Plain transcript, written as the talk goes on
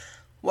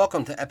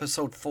Welcome to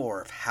episode 4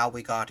 of How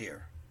We Got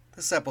Here.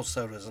 This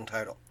episode is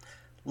entitled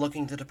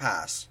Looking to the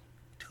Past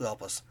to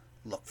Help Us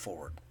Look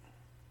Forward.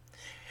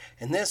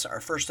 In this, our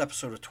first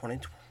episode of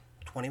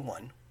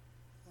 2021,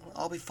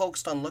 I'll be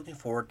focused on looking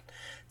forward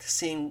to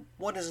seeing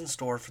what is in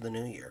store for the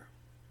new year.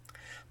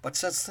 But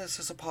since this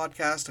is a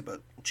podcast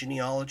about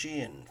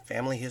genealogy and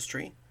family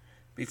history,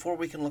 before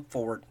we can look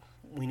forward,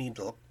 we need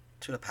to look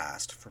to the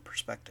past for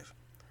perspective.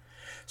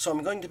 So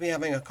I'm going to be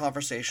having a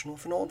conversation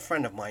with an old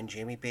friend of mine,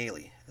 Jamie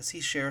Bailey, as he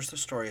shares the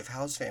story of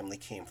how his family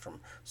came from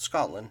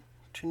Scotland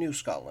to New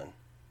Scotland.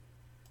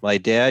 My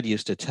dad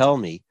used to tell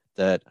me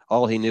that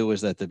all he knew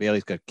was that the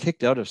Baileys got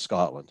kicked out of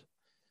Scotland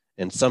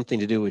and something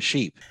to do with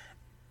sheep.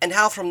 And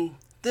how from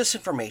this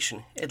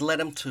information it led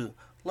him to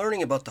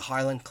learning about the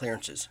Highland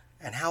clearances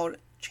and how it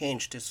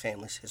changed his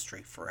family's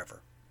history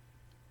forever.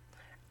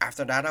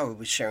 After that, I will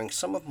be sharing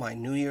some of my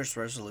New Year's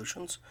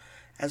resolutions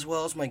as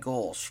well as my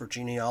goals for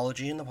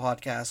genealogy in the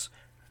podcast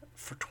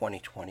for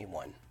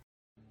 2021.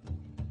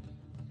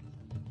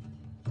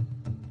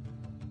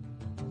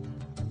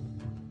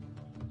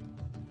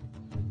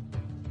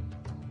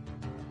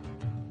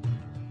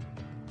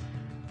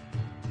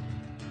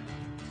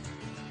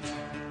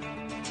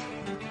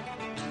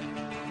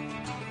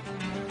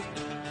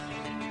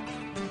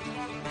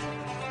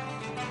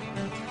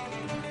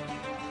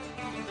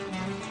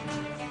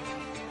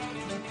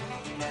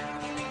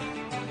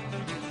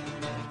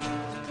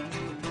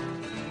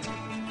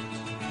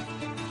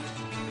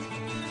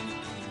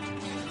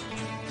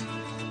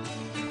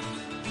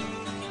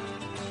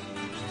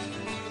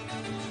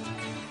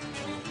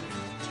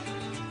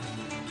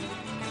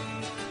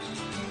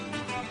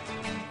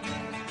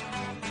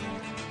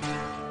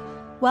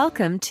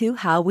 Welcome to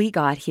How We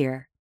Got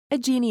Here, a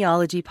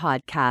genealogy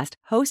podcast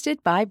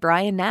hosted by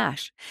Brian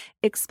Nash,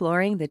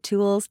 exploring the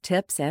tools,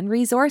 tips, and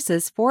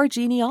resources for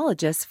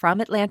genealogists from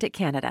Atlantic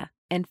Canada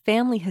and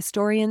family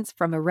historians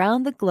from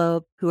around the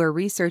globe who are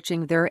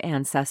researching their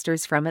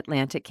ancestors from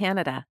Atlantic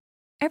Canada.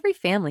 Every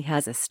family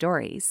has a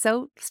story,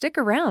 so stick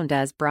around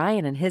as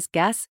Brian and his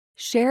guests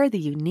share the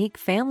unique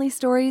family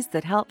stories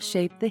that help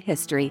shape the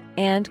history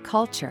and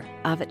culture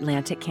of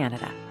Atlantic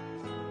Canada.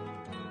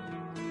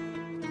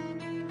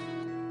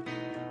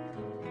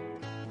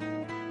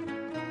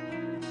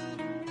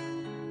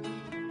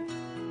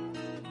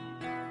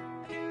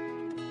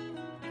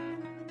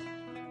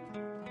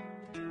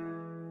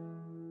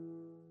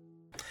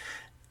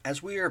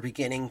 As we are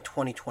beginning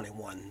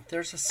 2021,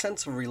 there's a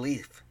sense of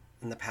relief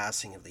in the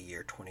passing of the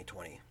year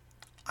 2020.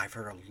 I've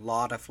heard a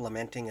lot of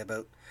lamenting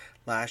about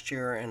last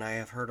year, and I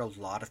have heard a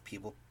lot of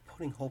people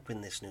putting hope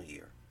in this new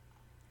year.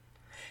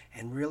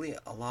 And really,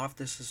 a lot of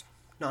this is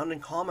not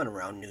uncommon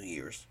around New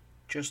Year's.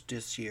 Just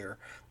this year,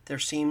 there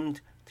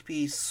seemed to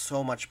be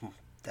so much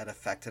that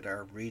affected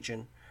our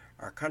region,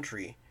 our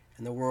country,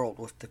 and the world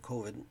with the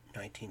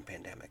COVID-19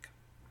 pandemic.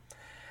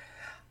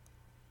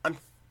 I'm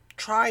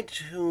tried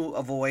to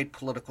avoid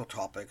political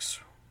topics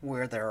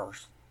where there are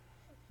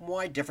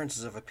wide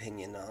differences of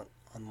opinion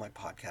on my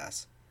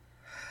podcast,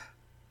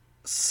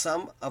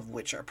 some of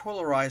which are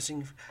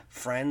polarizing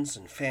friends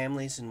and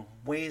families in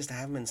ways that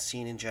haven't been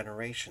seen in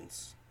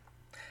generations.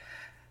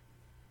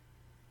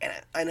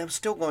 And I'm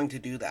still going to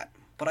do that,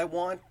 but I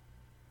want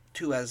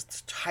to, as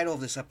the title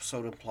of this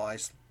episode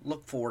implies,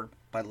 look forward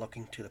by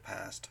looking to the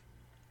past.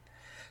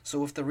 So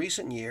with the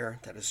recent year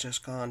that has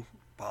just gone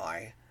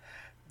by,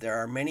 there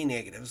are many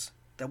negatives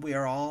that we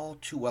are all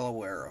too well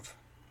aware of,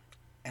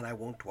 and I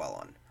won't dwell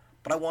on.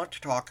 But I want to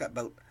talk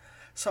about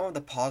some of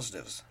the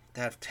positives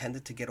that have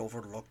tended to get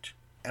overlooked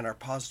and are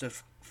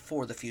positive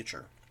for the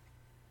future.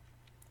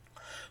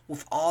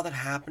 With all that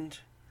happened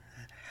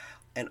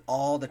and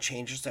all the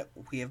changes that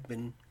we have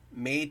been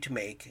made to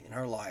make in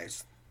our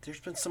lives, there's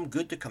been some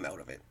good to come out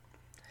of it.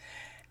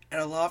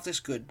 And a lot of this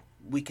good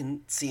we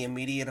can see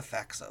immediate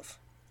effects of,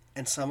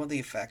 and some of the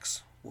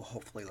effects will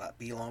hopefully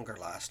be longer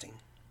lasting.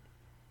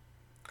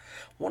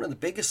 One of the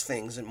biggest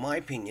things, in my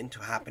opinion,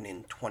 to happen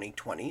in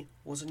 2020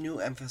 was a new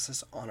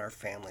emphasis on our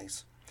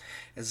families.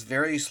 As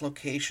various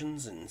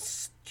locations and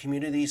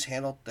communities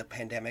handled the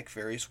pandemic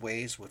various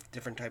ways with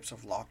different types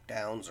of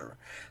lockdowns or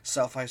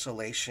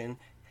self-isolation,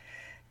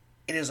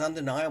 it is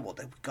undeniable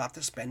that we got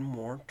to spend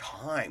more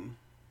time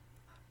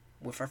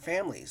with our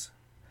families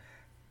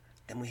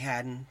than we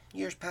had in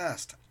years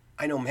past.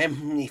 I know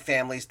many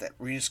families that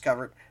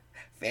rediscovered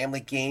family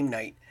game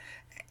night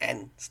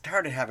and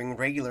started having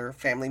regular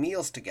family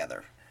meals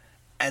together.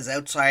 As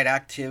outside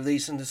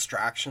activities and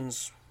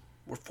distractions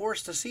were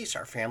forced to cease,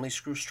 our families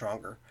grew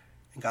stronger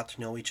and got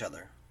to know each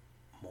other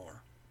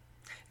more.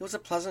 It was a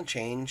pleasant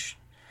change,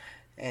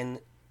 and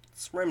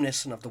it's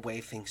reminiscent of the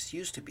way things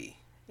used to be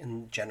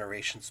in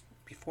generations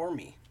before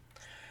me,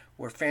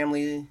 where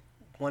family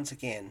once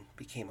again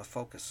became a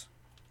focus.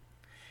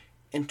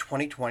 In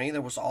 2020, there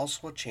was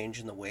also a change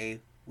in the way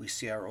we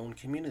see our own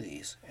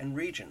communities and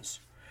regions.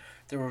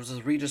 There was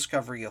a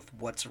rediscovery of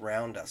what's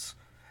around us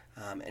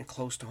and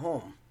close to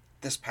home.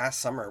 This past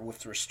summer,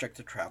 with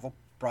restricted travel,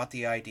 brought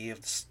the idea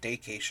of the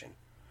staycation.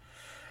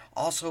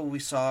 Also, we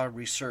saw a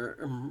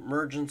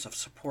reemergence of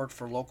support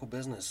for local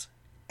business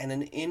and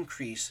an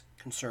increased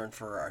concern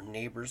for our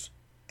neighbors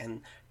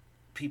and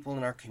people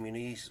in our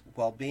community's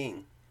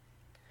well-being.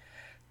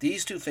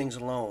 These two things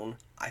alone,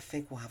 I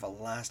think, will have a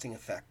lasting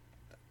effect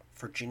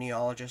for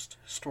genealogists,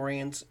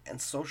 historians,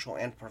 and social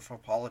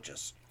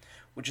anthropologists,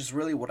 which is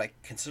really what I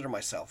consider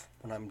myself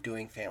when I'm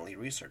doing family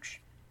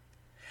research.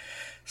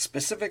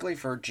 Specifically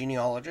for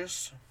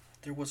genealogists,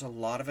 there was a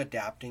lot of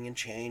adapting and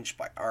change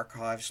by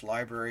archives,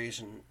 libraries,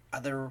 and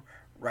other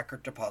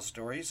record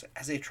depositories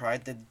as they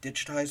tried to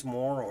digitize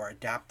more or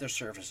adapt their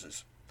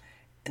services.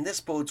 And this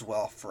bodes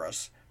well for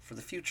us for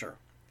the future.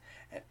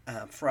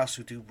 For us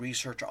who do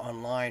research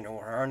online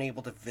or aren't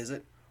able to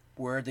visit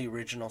where the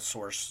original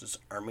sources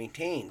are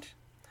maintained.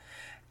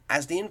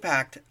 As the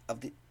impact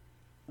of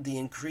the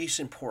increased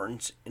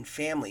importance in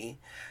family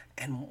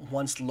and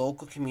once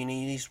local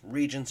communities,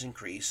 regions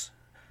increase,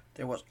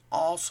 there was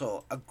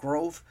also a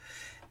growth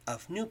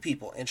of new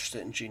people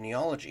interested in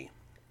genealogy,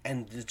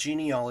 and the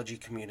genealogy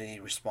community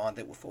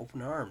responded with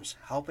open arms,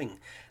 helping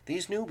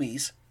these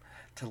newbies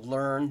to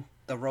learn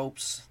the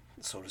ropes,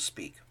 so to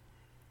speak.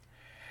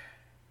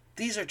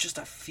 These are just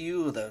a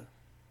few of the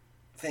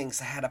things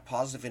that had a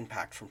positive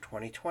impact from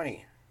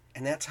 2020,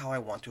 and that's how I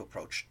want to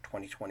approach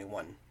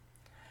 2021.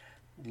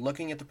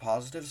 Looking at the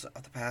positives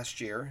of the past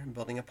year and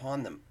building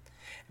upon them.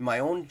 In my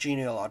own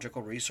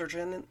genealogical research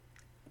and in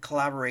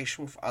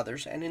collaboration with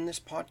others and in this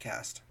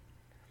podcast.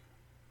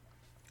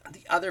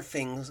 The other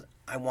things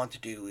I want to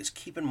do is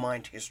keep in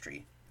mind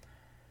history.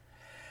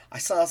 I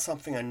saw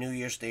something on New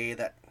Year's Day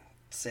that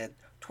said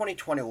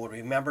 2020 will be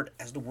remembered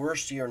as the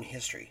worst year in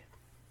history,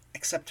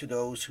 except to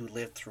those who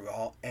lived through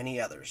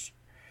any others.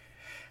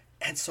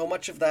 And so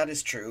much of that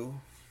is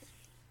true,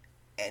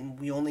 and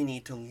we only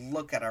need to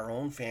look at our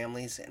own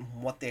families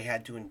and what they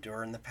had to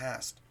endure in the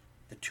past.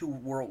 The 2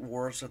 world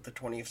wars of the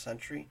 20th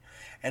century,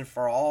 and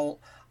for all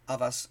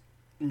of us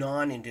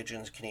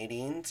non-Indigenous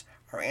Canadians,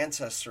 our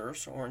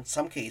ancestors, or in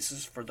some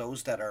cases for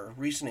those that are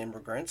recent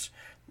immigrants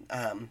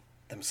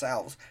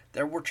themselves,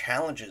 there were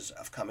challenges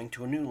of coming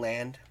to a new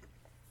land,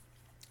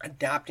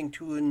 adapting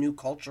to a new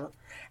culture,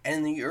 and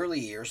in the early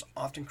years,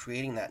 often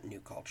creating that new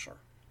culture.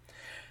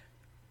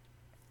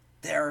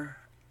 There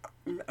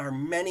are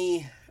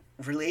many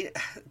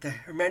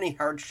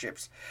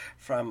hardships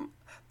from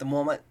the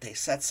moment they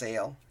set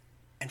sail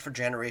and for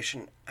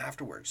generation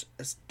afterwards,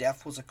 as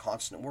death was a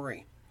constant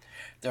worry.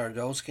 There are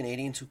those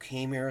Canadians who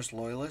came here as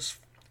loyalists,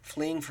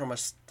 fleeing from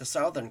the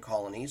southern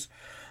colonies,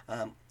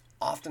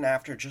 often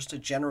after just a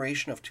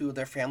generation of 2 of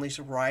their families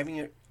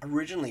arriving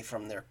originally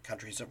from their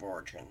countries of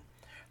origin.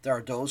 There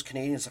are those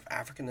Canadians of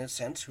African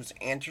descent whose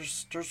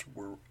ancestors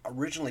were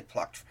originally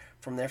plucked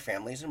from their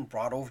families and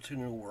brought over to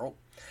the New World.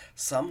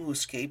 Some who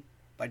escaped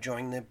by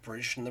joining the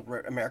British and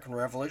the American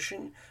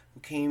Revolution, who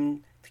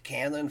came to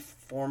Canada and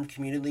formed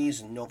communities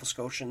in Nova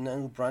Scotia and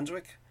New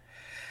Brunswick.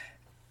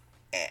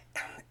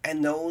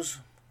 And those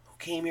who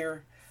came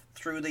here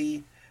through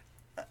the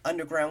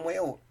Underground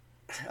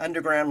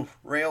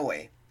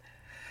Railway.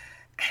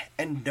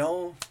 And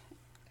no,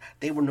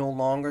 they were no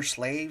longer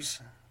slaves.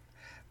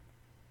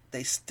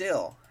 They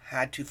still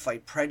had to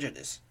fight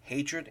prejudice,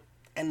 hatred,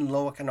 and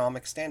low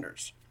economic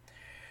standards.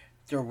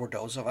 There were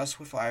those of us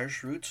with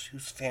Irish roots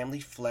whose family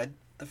fled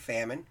the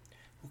famine,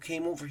 who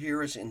came over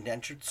here as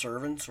indentured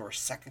servants or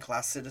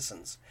second-class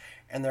citizens.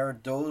 And there are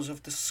those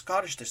of the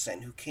Scottish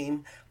descent who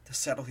came to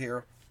settle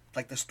here,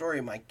 like the story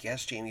my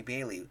guest Jamie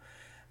Bailey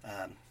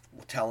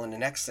will tell in the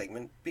next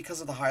segment, because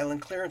of the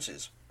Highland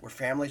clearances, where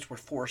families were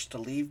forced to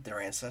leave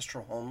their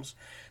ancestral homes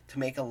to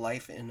make a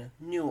life in a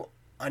new,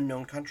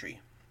 unknown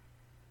country.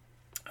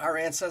 Our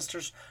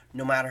ancestors,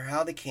 no matter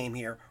how they came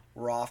here,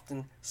 were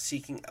often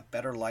seeking a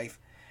better life,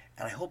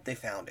 and I hope they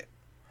found it.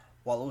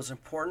 While it was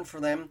important for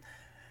them,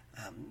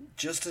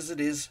 just as it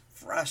is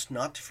for us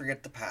not to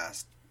forget the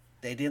past,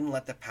 they didn't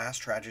let the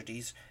past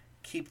tragedies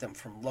keep them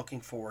from looking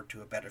forward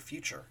to a better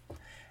future.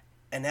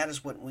 And that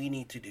is what we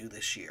need to do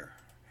this year.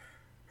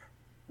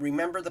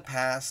 Remember the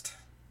past,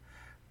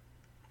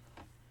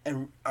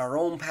 and our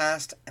own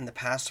past and the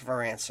past of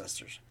our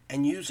ancestors,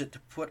 and use it to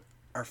put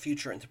our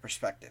future into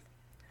perspective.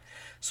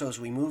 So as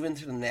we move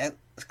into the next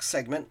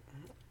segment,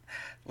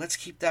 let's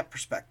keep that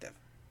perspective.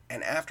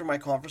 And after my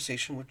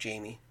conversation with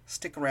Jamie,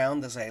 stick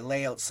around as I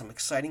lay out some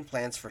exciting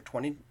plans for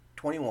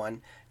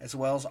 2021, as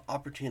well as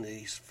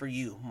opportunities for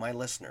you, my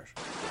listeners.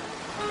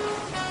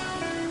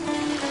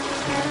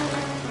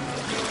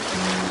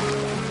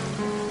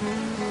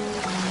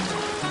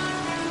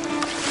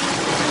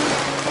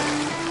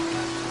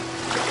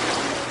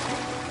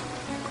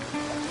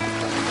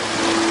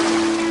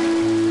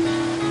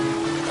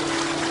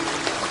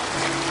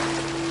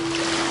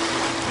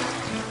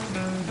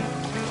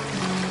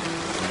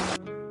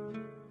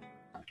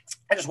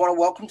 I just want to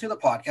welcome to the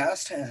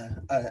podcast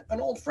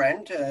an old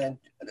friend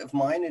of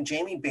mine,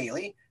 Jamie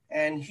Bailey,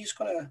 and he's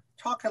going to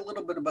talk a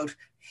little bit about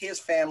his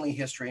family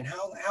history and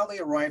how they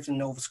arrived in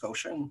Nova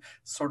Scotia and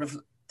sort of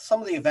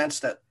some of the events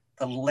that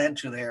led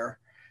to their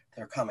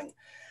coming.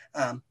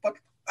 But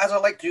as I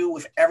like to do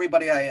with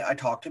everybody I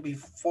talk to,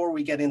 before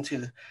we get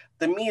into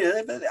the meat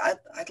of it,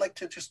 I'd like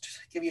to just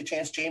give you a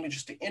chance, Jamie,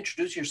 just to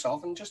introduce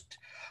yourself and just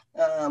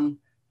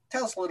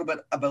tell us a little bit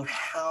about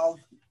how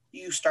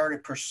you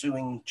started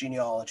pursuing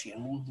genealogy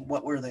and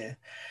what were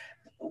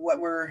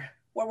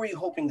you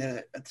hoping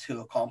to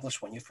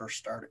accomplish when you first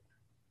started?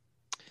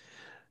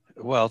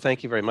 Well,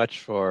 thank you very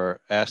much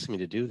for asking me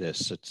to do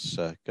this. It's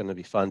going to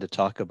be fun to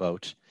talk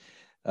about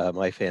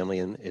my family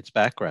and its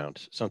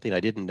background, something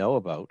I didn't know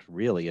about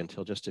really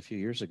until just a few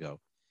years ago.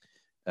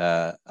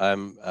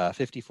 I'm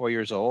 54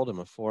 years old. I'm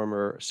a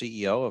former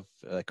CEO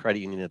of Credit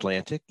Union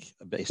Atlantic,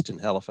 based in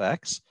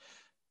Halifax.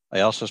 I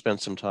also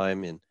spent some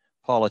time in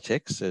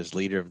politics as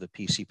leader of the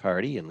PC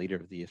party and leader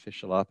of the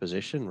official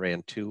opposition,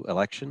 ran 2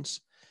 elections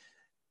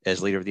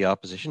as leader of the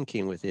opposition,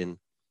 came within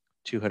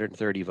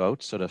 230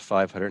 votes out of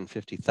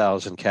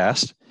 550,000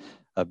 cast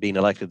of being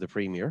elected the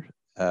premier,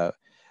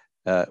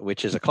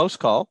 which is a close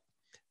call.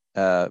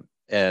 And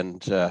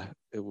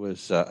it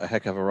was a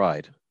heck of a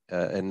ride.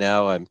 And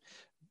now I'm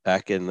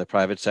back in the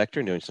private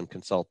sector doing some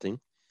consulting.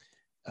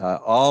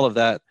 All of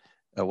that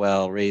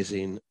while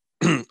raising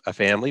a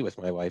family with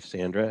my wife,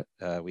 Sandra.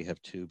 We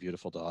have 2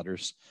 beautiful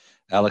daughters,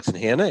 Alex and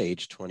Hannah,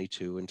 aged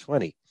 22 and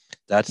 20.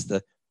 That's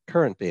the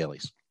current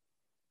Baileys.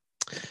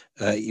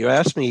 You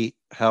asked me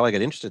how I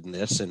got interested in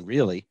this, and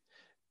really,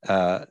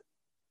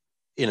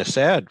 in a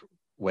sad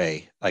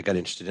way, I got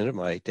interested in it.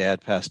 My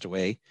dad passed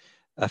away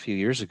a few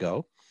years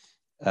ago,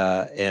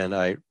 and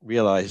I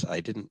realized I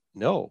didn't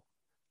know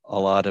a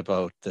lot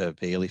about the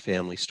Bailey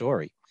family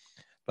story.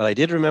 But I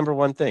did remember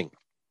one thing.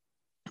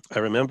 I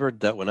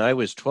remembered that when I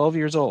was 12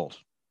 years old,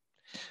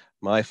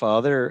 my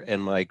father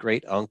and my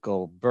great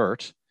uncle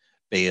Bert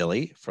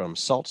Bailey from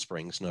Salt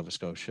Springs, Nova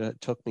Scotia,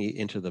 took me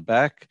into the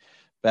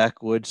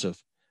backwoods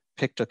of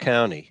Pictou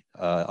County,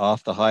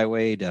 off the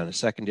highway, down a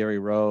secondary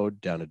road,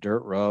 down a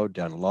dirt road,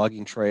 down a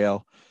logging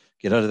trail,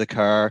 get out of the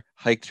car,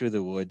 hike through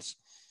the woods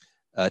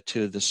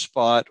to the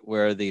spot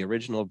where the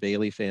original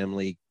Bailey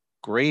family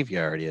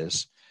graveyard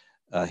is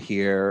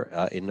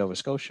here in Nova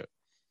Scotia.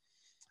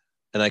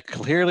 And I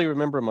clearly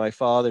remember my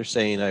father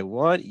saying, I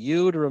want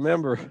you to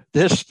remember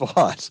this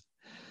spot,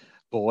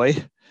 boy,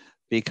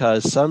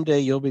 because someday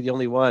you'll be the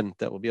only one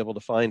that will be able to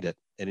find it,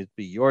 and it'd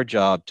be your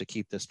job to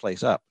keep this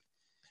place up.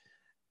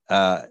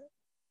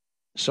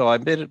 So I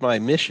made it my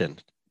mission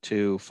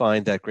to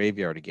find that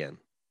graveyard again,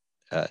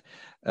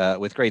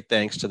 with great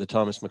thanks to the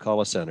Thomas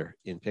McCullough Center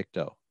in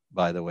Pictou,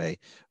 by the way,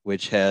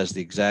 which has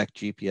the exact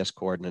GPS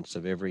coordinates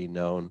of every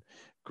known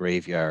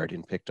graveyard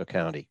in Pictou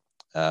County,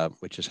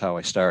 which is how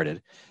I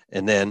started.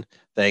 And then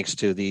thanks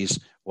to these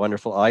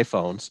wonderful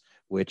iPhones,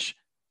 which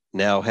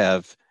now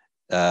have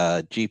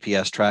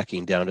GPS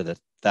tracking down to the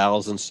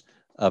thousandths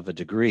of a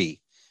degree,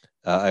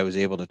 I was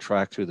able to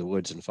track through the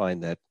woods and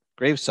find that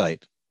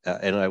gravesite.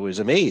 And I was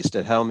amazed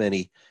at how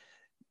many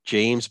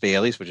James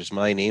Baileys, which is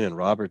my name, and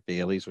Robert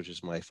Baileys, which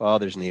is my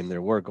father's name,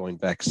 there were, going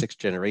back 6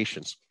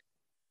 generations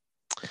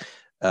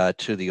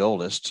to the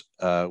oldest,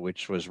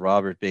 which was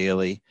Robert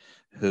Bailey,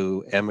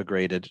 who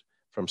emigrated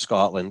from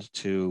Scotland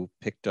to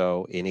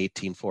Pictou in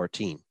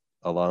 1814,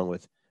 along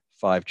with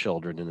 5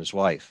 children and his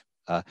wife.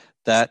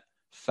 That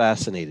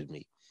fascinated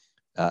me,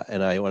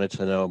 and I wanted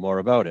to know more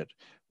about it,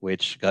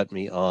 which got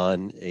me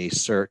on a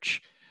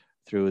search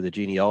through the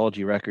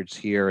genealogy records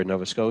here in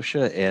Nova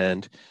Scotia,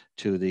 and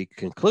to the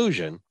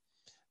conclusion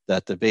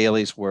that the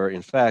Baileys were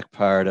in fact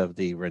part of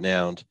the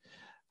renowned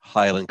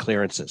Highland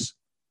clearances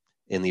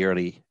in the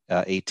early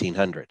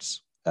 1800s.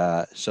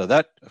 So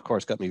that, of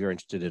course, got me very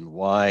interested in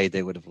why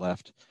they would have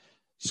left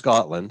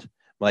Scotland.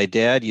 My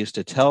dad used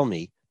to tell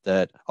me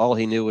that all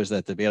he knew was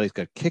that the Baileys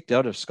got kicked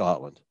out of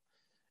Scotland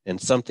and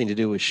something to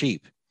do with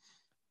sheep.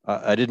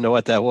 I didn't know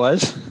what that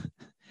was,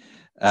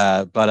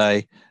 but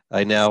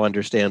I now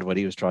understand what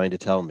he was trying to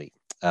tell me.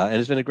 And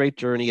it's been a great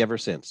journey ever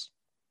since.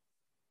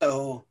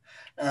 So,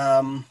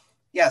 so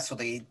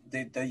the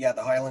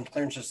Highland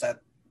clearances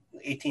at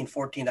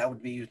 1814, that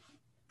would be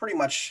pretty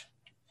much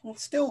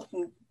still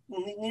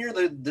near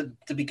the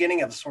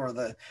beginning of sort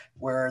of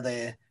where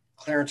the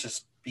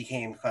clearances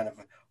became kind of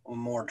a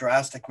more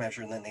drastic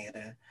measure than they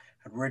had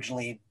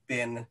originally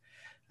been,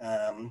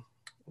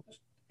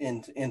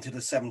 into the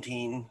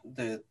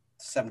 1770s,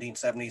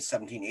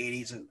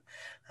 1780s,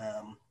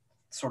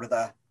 sort of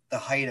the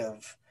height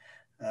of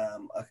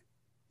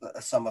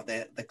some of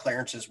the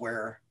clearances,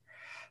 where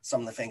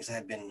some of the things that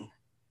had been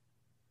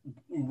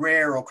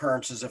rare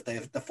occurrences of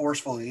the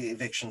forceful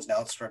evictions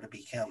now started to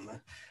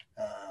become.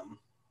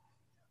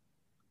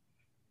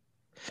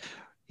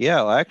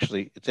 Yeah, well,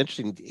 actually, it's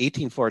interesting.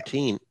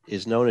 1814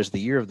 is known as the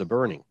year of the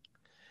burning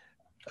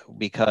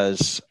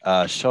because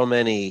so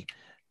many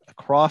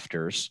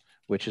crofters,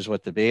 which is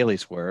what the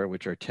Baileys were,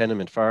 which are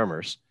tenement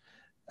farmers,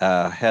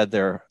 had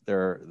their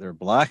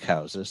black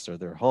houses or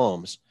their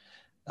homes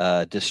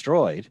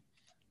destroyed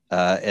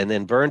and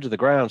then burned to the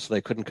ground so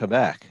they couldn't come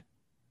back.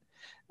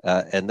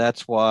 And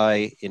that's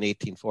why in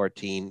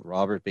 1814,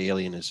 Robert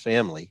Bailey and his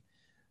family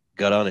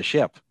got on a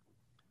ship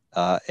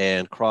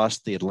and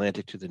crossed the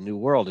Atlantic to the New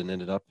World and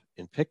ended up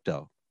in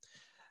Pictou.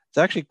 It's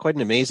actually quite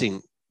an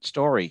amazing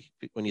story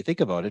when you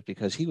think about it,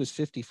 because he was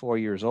 54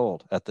 years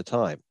old at the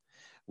time,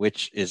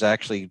 which is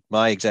actually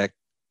my exact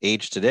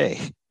age today.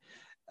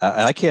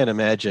 I can't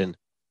imagine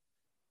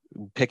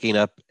picking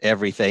up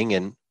everything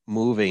and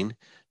moving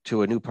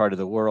to a new part of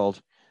the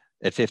world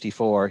at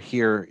 54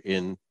 here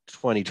in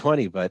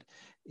 2020, but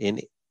in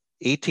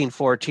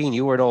 1814,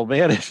 you were an old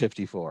man at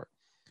 54.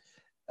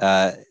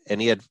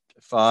 And he had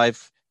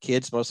 5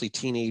 kids, mostly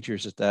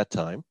teenagers at that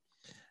time,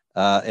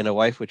 and a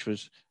wife which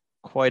was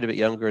quite a bit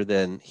younger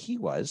than he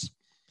was.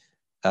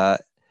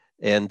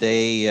 And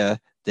they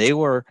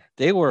were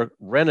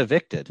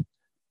rent-evicted,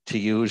 to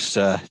use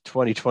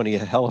 2020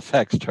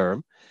 Halifax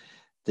term.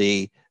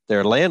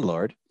 Their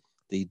landlord,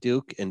 the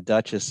Duke and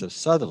Duchess of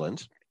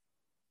Sutherland,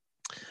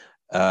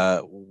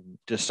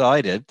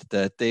 decided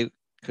that they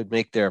could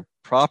make their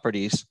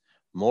properties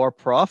more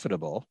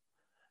profitable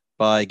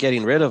by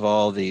getting rid of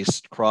all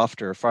these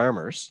crofter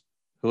farmers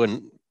who,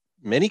 in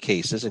many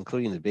cases,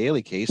 including the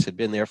Bailey case, had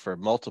been there for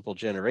multiple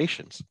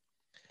generations.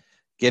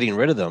 Getting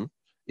rid of them,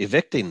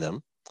 evicting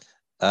them,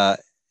 and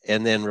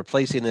then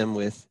replacing them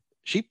with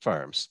sheep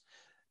farms,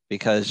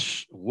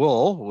 because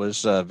wool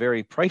was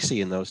very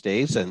pricey in those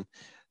days, and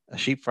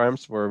sheep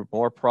farms were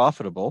more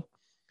profitable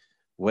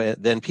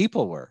than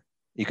people were.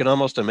 You can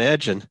almost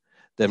imagine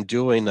them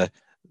doing the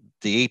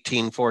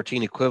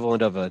 1814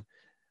 equivalent of a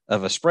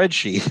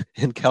spreadsheet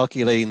and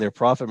calculating their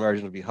profit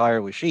margin to be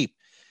higher with sheep.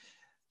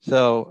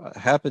 So I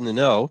happen to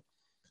know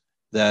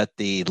that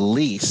the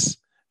lease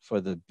for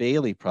the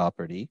Bailey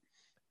property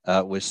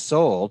was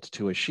sold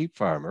to a sheep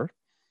farmer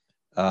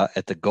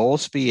at the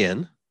Golspie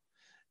Inn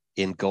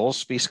in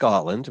Golspie,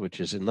 Scotland, which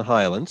is in the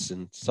Highlands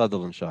in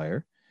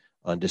Sutherlandshire,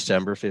 on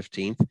December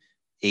 15th,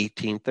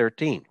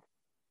 1813.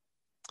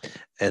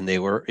 And they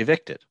were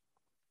evicted.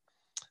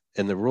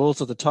 And the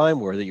rules at the time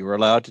were that you were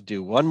allowed to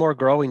do one more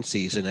growing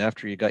season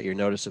after you got your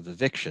notice of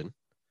eviction,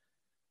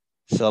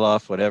 sell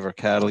off whatever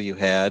cattle you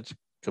had,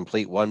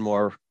 complete one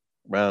more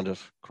round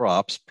of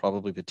crops,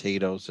 probably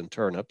potatoes and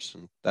turnips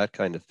and that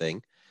kind of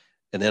thing,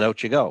 and then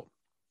out you go.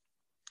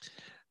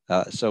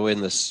 So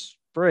in the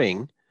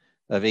spring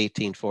of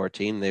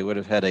 1814, they would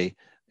have had a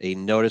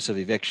notice of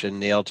eviction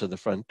nailed to the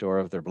front door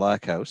of their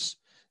black house,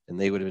 and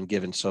they would have been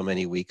given so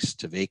many weeks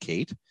to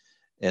vacate.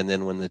 And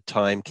then when the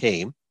time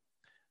came,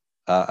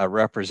 a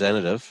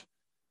representative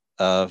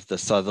of the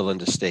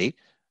Sutherland estate,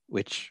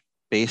 which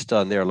based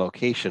on their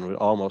location would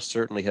almost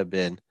certainly have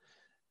been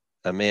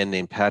a man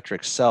named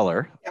Patrick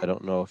Seller. I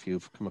don't know if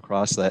you've come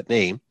across that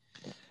name,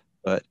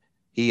 but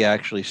he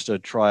actually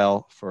stood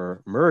trial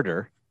for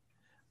murder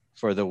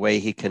for the way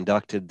he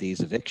conducted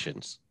these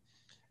evictions.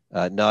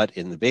 Not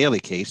in the Bailey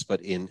case, but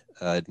in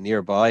a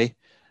nearby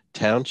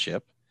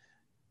township.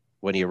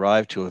 When he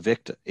arrived to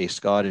evict a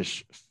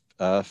Scottish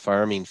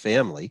farming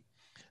family,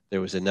 there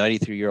was a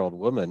 93-year-old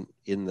woman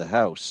in the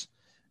house,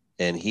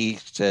 and he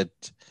said,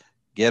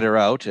 get her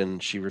out,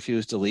 and she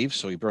refused to leave,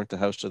 so he burnt the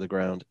house to the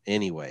ground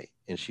anyway,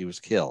 and she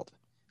was killed.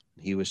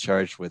 He was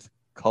charged with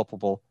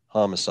culpable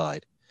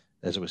homicide,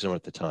 as it was known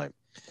at the time.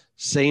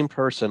 Same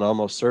person,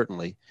 almost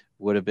certainly,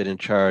 would have been in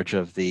charge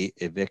of the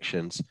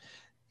evictions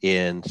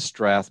in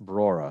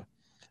Strathbrora,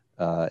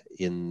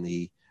 in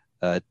the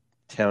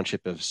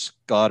township of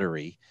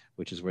Scottery,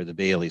 which is where the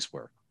Baileys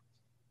were.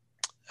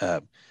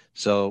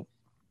 So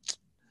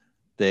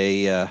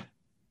they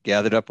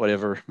gathered up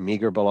whatever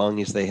meager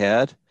belongings they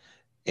had,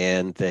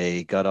 and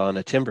they got on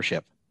a timber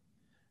ship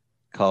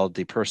called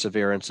the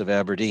Perseverance of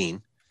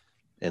Aberdeen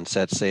and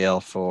set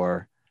sail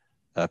for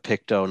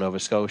Pictou, Nova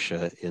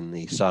Scotia in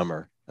the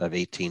summer of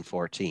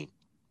 1814.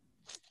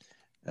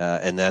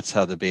 And that's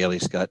how the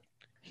Baileys got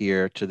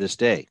here to this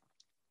day.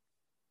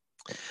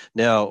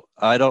 Now,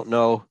 I don't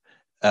know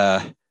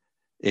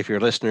if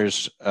your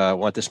listeners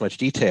want this much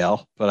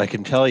detail, but I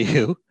can tell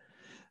you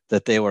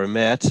that they were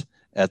met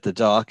at the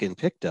dock in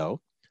Pictou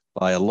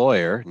by a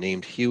lawyer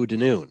named Hugh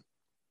Denoon.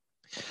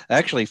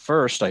 Actually,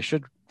 first, I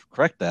should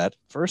correct that.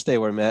 First, they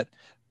were met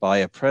by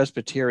a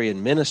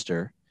Presbyterian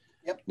minister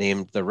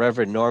named the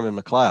Reverend Norman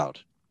MacLeod.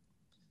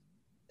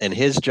 And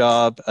his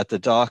job at the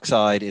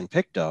dockside in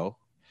Pictou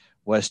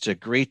was to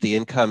greet the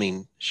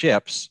incoming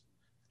ships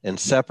and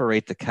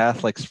separate the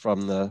Catholics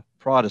from the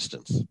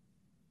Protestants.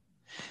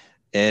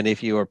 And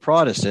if you were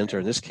Protestant, or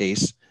in this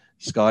case,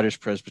 Scottish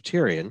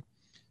Presbyterian,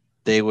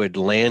 they would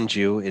land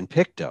you in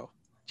Pictou.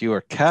 If you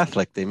were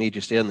Catholic, they made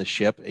you stay on the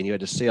ship, and you had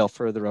to sail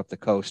further up the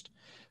coast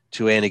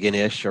to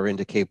Antigonish or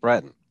into Cape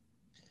Breton,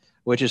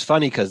 which is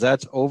funny because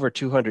that's over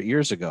 200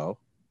 years ago.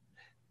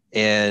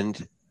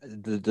 And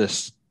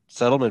the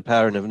settlement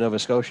pattern of Nova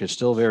Scotia is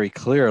still very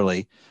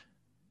clearly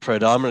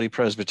predominantly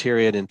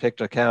Presbyterian in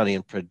Pictou County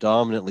and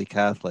predominantly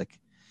Catholic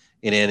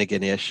in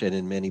Antigonish and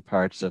in many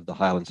parts of the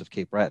Highlands of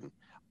Cape Breton,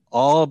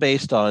 all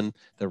based on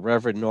the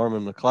Reverend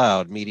Norman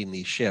MacLeod meeting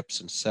these ships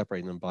and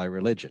separating them by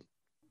religion.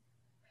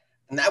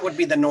 And that would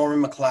be the Norman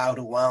MacLeod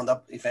who wound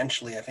up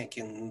eventually, I think,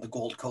 in the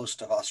Gold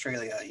Coast of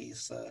Australia.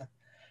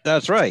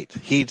 That's right.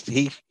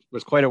 He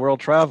was quite a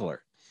world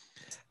traveler.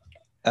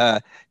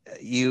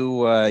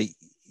 You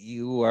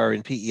are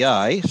in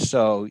PEI,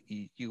 so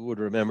you would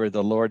remember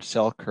the Lord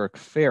Selkirk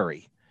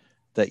Ferry,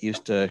 that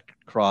used to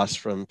cross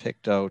from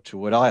Pictou to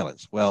Wood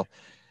Islands. Well,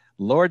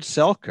 Lord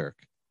Selkirk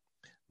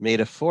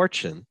made a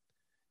fortune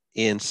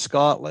in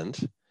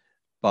Scotland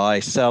by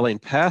selling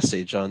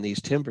passage on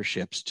these timber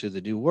ships to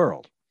the New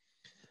World.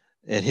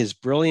 And his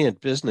brilliant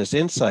business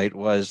insight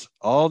was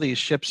all these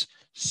ships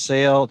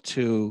sail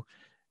to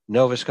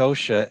Nova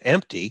Scotia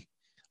empty,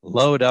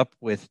 load up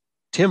with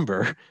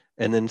timber,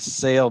 and then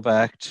sail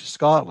back to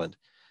Scotland.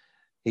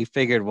 He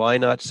figured, why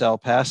not sell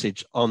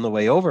passage on the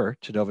way over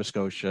to Nova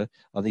Scotia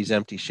on these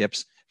empty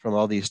ships from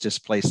all these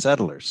displaced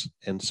settlers?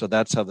 And so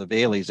that's how the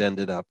Baileys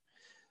ended up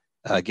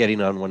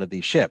getting on one of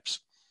these ships.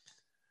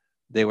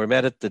 They were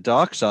met at the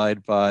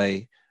dockside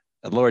by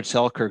Lord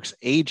Selkirk's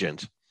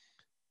agent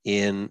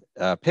in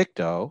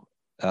Pictou,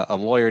 a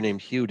lawyer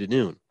named Hugh de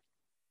Noon.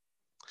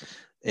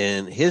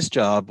 And his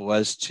job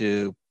was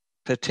to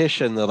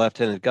petition the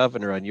lieutenant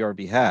governor on your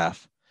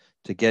behalf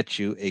to get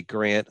you a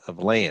grant of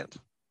land.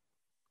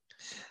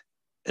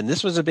 And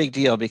this was a big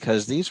deal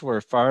because these were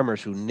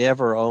farmers who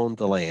never owned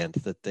the land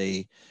that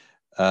they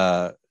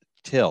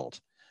tilled.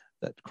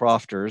 That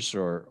crofters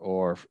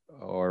or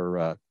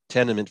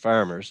tenement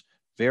farmers,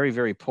 very,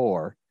 very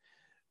poor,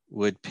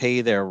 would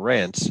pay their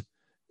rents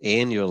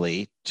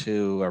annually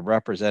to a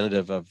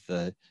representative of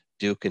the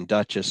Duke and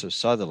Duchess of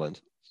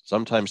Sutherland.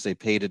 Sometimes they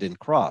paid it in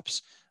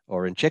crops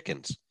or in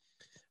chickens.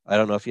 I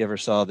don't know if you ever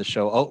saw the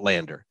show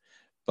Outlander,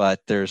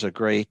 but there's a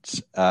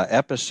great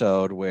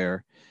episode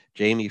where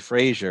Jamie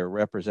Fraser,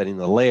 representing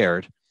the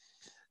Laird,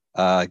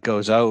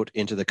 goes out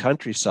into the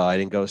countryside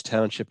and goes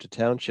township to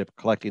township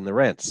collecting the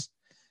rents.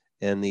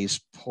 And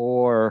these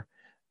poor,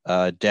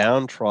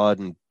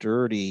 downtrodden,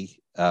 dirty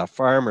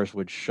farmers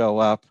would show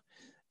up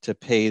to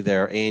pay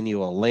their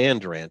annual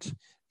land rent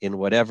in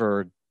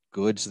whatever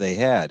goods they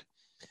had.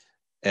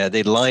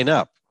 They'd line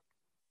up.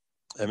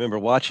 I remember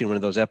watching one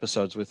of those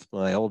episodes with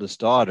my oldest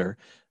daughter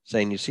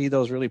saying, you see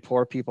those really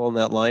poor people in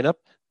that lineup?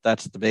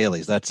 That's the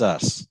Baileys. That's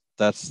us.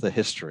 That's the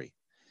history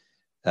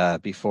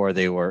before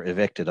they were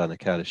evicted on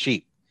account of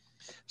sheep.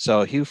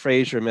 So Hugh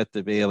Fraser met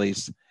the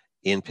Baileys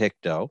in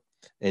Pictou,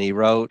 and he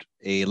wrote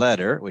a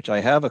letter, which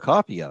I have a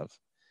copy of,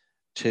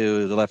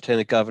 to the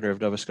Lieutenant Governor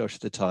of Nova Scotia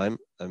at the time,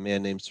 a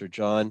man named Sir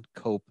John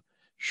Cope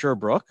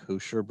Sherbrooke, who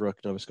Sherbrooke,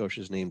 Nova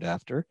Scotia is named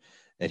after,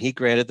 and he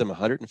granted them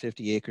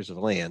 150 acres of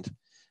land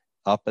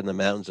up in the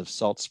mountains of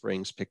Salt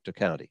Springs, Pictou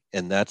County.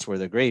 And that's where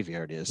the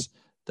graveyard is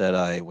that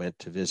I went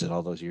to visit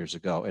all those years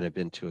ago and have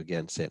been to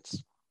again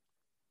since.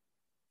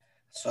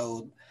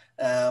 So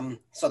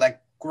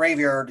that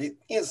graveyard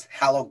is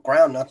hallowed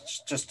ground, not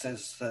just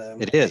as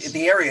it is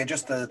the area,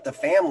 just the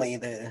family.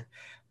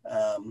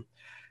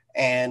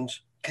 And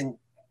can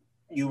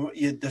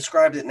you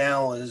described it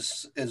now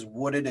as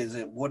wooded? Is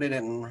it wooded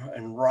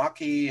and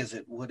rocky? Is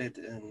it wooded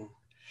and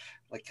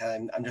like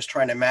I'm just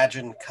trying to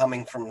imagine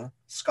coming from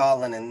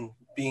Scotland and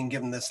being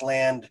given this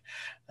land.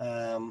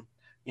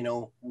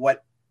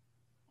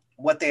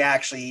 What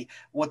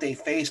they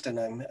faced, and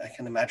I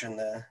can imagine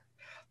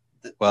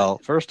Well,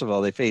 first of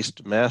all, they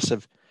faced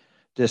massive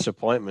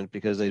disappointment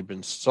because they'd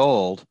been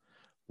sold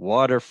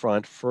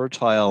waterfront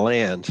fertile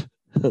land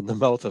in the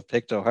mouth of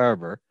Pictou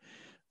Harbor,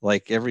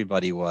 like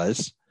everybody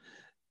was.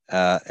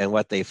 And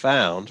what they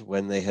found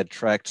when they had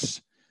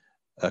trekked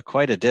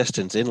quite a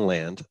distance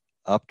inland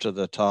up to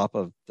the top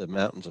of the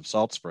mountains of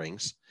Salt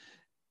Springs,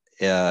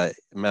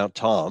 Mount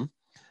Tom,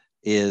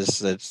 is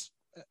that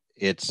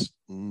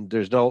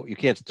there's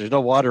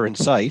no water in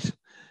sight.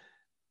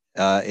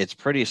 It's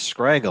pretty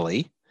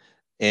scraggly,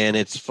 and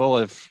it's full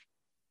of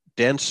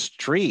dense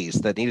trees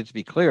that needed to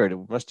be cleared.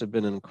 It must have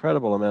been an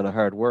incredible amount of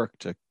hard work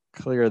to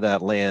clear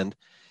that land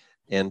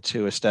and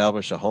to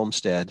establish a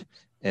homestead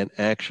and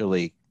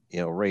actually,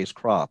 raise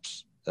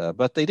crops.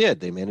 But they did.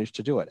 They managed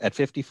to do it at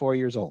 54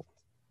 years old.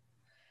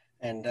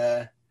 And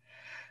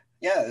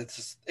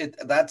that's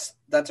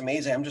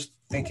amazing. I'm just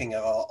thinking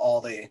of all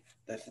the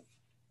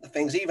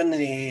things, even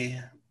the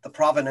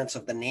provenance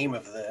of the name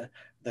of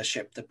the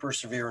ship, the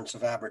Perseverance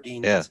of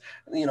Aberdeen. Yeah.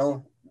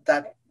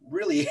 That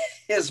really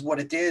is what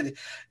it did.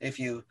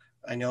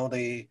 I know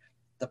the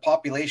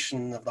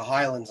population of the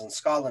Highlands in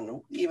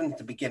Scotland, even at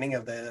the beginning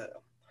of the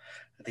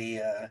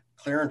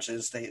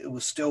clearances, it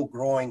was still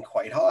growing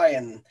quite high,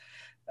 and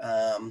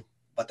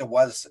but there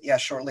was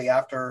shortly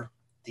after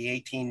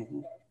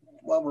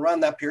around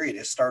that period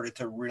it started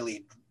to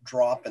really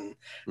drop, and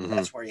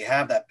that's where you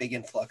have that big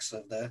influx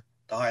of the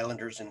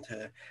Highlanders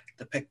into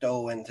the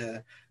Pictou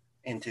and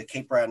into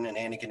Cape Breton and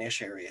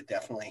Antigonish area,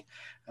 definitely.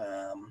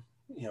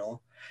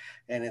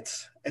 And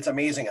it's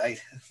amazing. I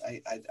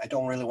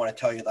don't really want to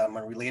tell you that I'm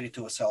related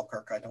to a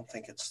Selkirk. I don't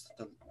think it's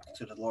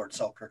to the Lord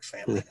Selkirk's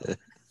family.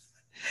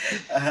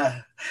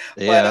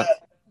 Yeah.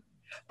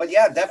 But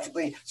yeah,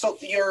 definitely. So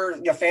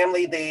your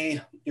family,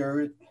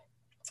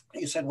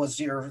 you said was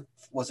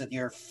it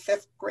your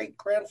fifth great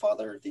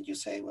grandfather? Did you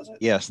say, was it?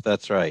 Yes,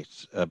 that's right,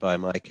 by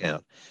my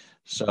count.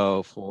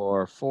 So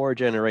for 4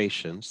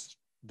 generations,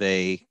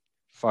 they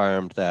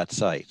farmed that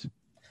site.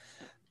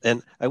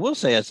 And I will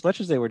say, as much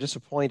as they were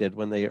disappointed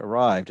when they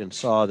arrived and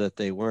saw that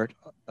they weren't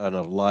on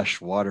a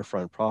lush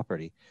waterfront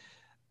property,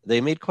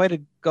 they made quite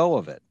a go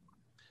of it.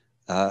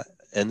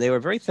 And they were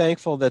very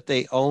thankful that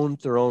they owned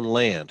their own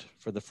land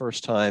for the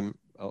first time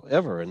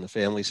ever in the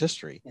family's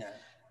history.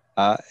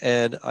 Yeah.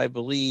 And I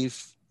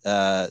believe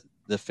the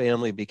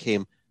family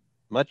became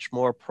much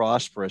more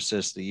prosperous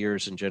as the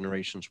years and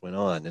generations went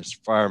on as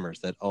farmers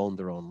that owned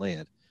their own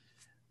land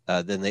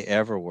than they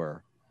ever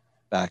were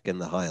back in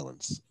the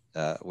Highlands,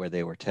 where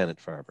they were tenant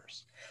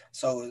farmers.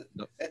 So,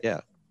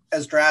 yeah,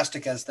 as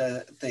drastic as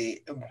the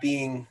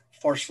being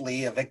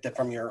forcefully evicted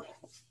from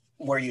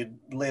where you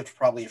lived,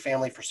 probably your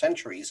family for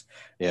centuries,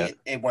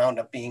 it wound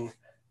up being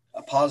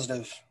a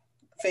positive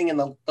thing in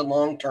the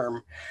long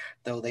term,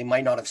 though they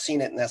might not have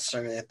seen it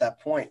necessarily at that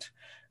point.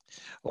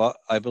 Well,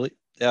 I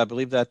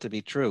believe that to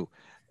be true.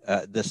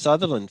 The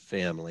Sutherland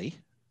family,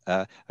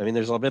 I mean,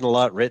 there's been a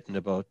lot written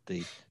about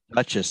the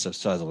Duchess of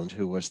Sutherland,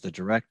 who was the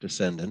direct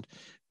descendant,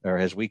 or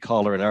as we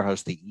call her in our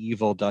house, the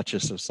evil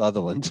Duchess of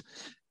Sutherland,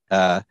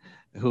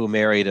 who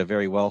married a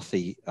very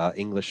wealthy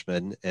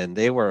Englishman, and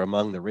they were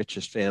among the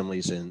richest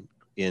families in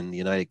the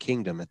United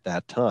Kingdom at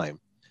that time.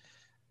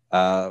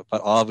 But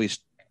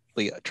obviously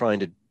trying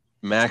to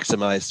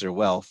maximize their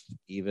wealth,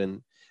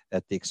 even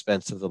at the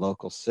expense of the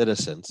local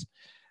citizens.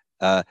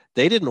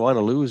 They didn't want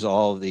to lose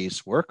all of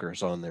these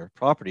workers on their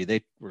property.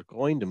 They were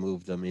going to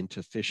move them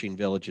into fishing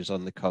villages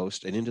on the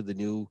coast and into the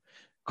new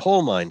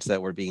coal mines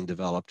that were being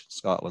developed in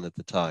Scotland at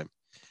the time.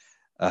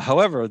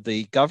 However,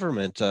 the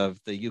government of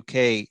the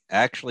UK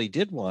actually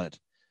did want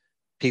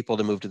people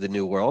to move to the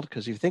New World,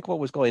 because if you think what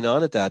was going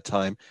on at that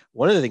time,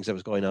 one of the things that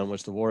was going on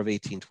was the War of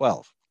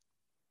 1812.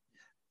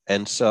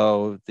 And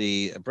so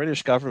the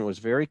British government was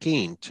very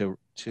keen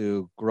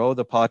to grow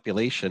the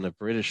population of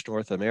British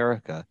North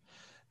America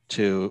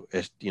to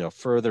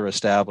further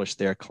establish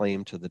their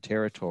claim to the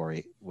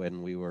territory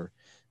when we were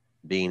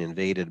being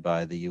invaded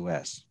by the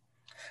U.S.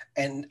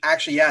 And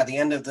actually, the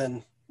end of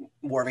the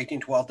War of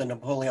 1812, the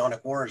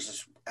Napoleonic Wars,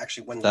 is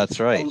actually when that's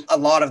right. A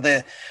lot of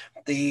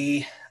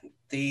the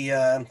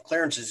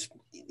clearances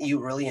you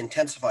really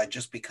intensified,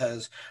 just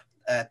because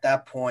at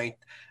that point,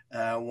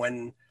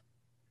 when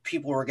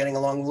people were getting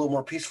along a little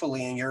more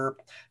peacefully in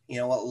Europe,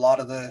 a lot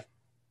of the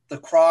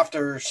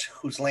crofters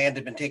whose land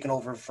had been taken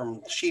over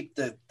from sheep,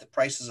 the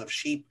prices of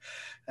sheep,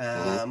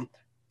 the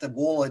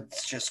wool had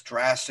just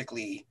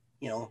drastically,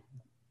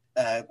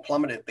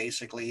 plummeted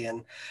basically.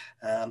 And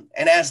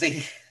as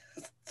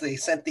they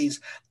sent these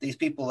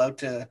people out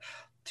to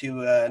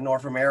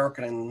North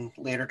America and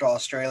later to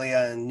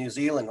Australia and New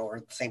Zealand, or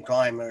at the same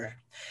time, or,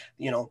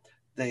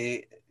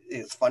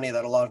 it's funny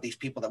that a lot of these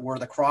people that were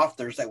the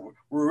crofters that were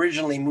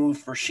originally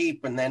moved for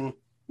sheep and then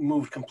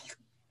moved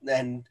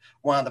and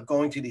wound up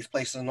going to these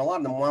places, and a lot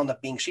of them wound up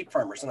being sheep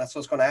farmers. And that's what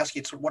I was going to ask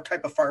you. So what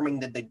type of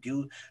farming did they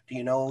do? Do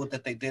you know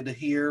that they did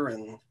here?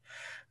 And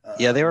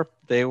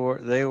they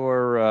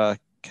were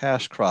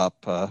cash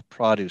crop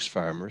produce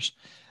farmers.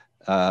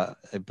 I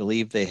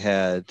believe they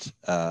had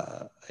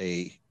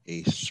a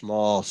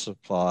small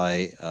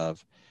supply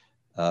of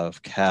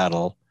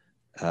cattle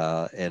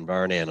and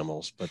barn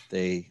animals, but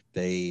they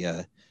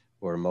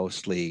were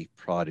mostly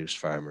produce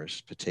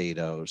farmers: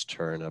 potatoes,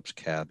 turnips,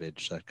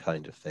 cabbage, that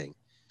kind of thing.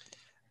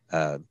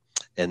 And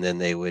then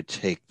they would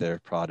take their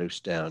produce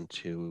down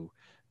to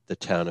the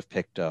town of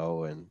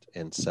Pictou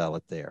and sell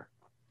it there.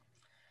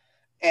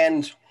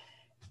 And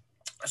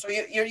so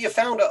you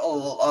found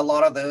a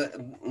lot of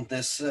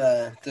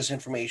this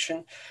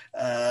information.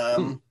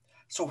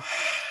 So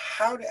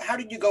how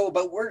did you go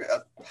about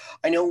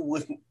I know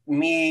with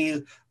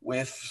me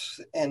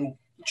and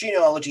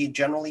genealogy,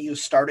 generally you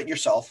start it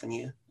yourself and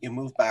you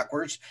move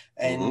backwards,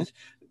 and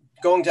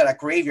going to that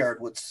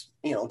graveyard was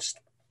just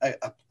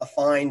a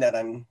find that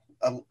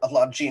a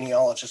lot of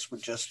genealogists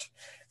would just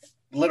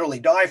literally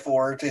die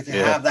for, to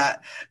have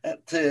that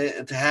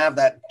to have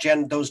that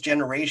those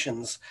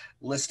generations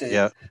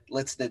listed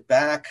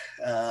back,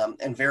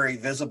 and very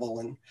visible,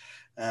 and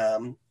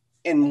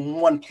in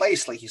one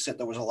place. Like you said,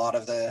 there was a lot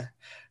of a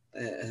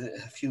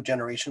few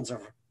generations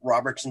of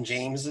Roberts and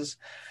Jameses.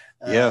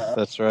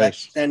 That's right.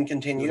 That then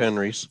continued.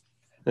 Henrys.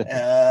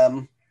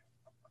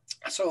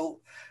 So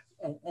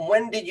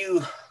when did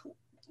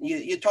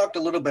you talked a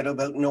little bit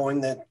about knowing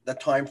the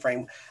time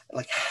frame.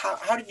 Like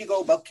how did you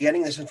go about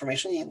getting this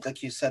information?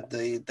 Like you said,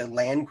 the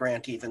land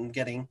grant, even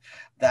getting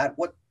that.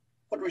 What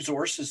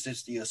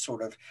resources do you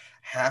sort of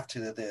have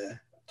to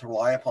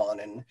rely upon?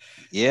 And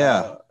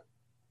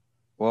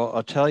well,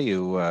 I'll tell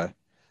you,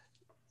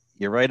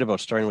 you're right about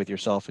starting with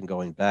yourself and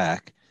going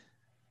back.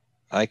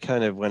 I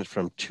kind of went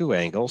from two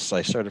angles.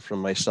 I started from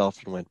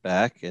myself and went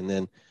back, and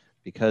then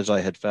because I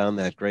had found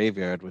that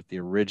graveyard with the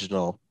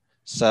original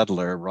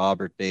settler,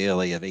 Robert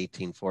Bailey of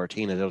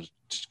 1814, and I'll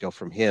just go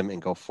from him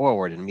and go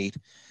forward and meet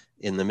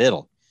in the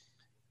middle.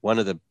 One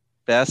of the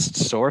best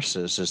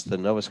sources is the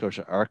Nova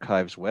Scotia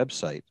Archives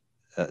website.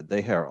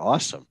 They are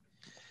awesome.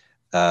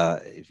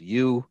 If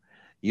you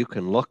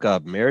can look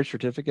up marriage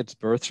certificates,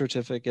 birth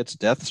certificates,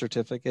 death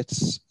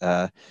certificates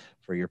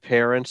for your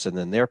parents and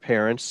then their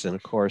parents, and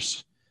of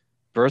course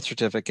birth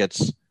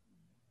certificates,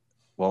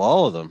 well,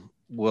 all of them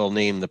will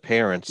name the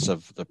parents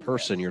of the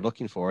person you're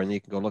looking for, and you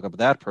can go look up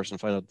that person,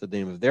 find out the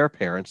name of their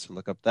parents, and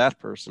look up that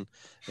person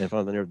and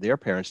find the name of their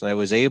parents. And I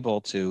was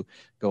able to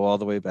go all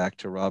the way back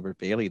to Robert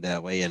Bailey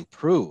that way and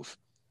prove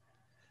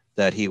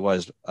that he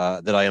was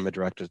that I am a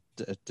direct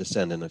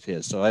descendant of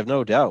his. So I have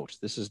no doubt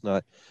this is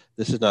not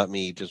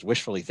me just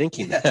wishfully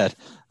thinking that.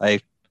 I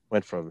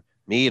went from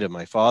me to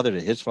my father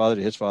to his father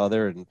to his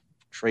father, and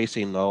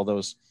tracing all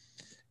those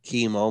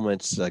key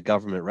moments,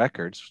 government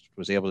records,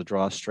 was able to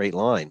draw a straight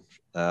line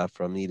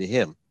from me to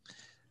him,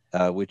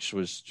 which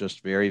was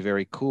just very,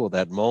 very cool.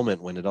 That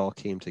moment when it all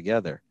came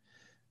together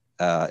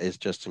is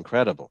just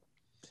incredible.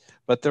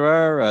 But there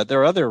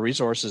are other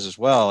resources as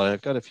well, and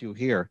I've got a few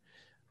here.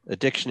 A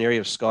Dictionary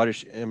of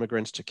Scottish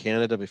Immigrants to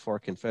Canada Before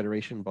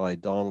Confederation by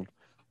Donald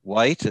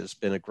White has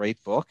been a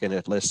great book, and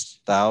it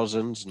lists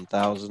thousands and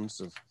thousands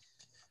of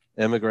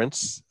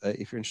immigrants.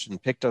 If you're interested in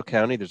Pictou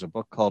County, there's a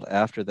book called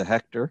After the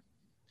Hector,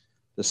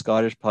 The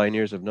Scottish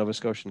Pioneers of Nova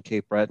Scotia and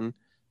Cape Breton,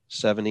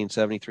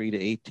 1773 to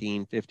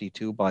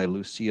 1852 by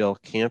Lucille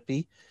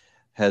Campy.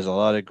 Has a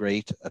lot of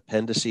great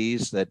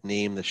appendices that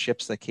name the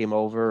ships that came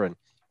over and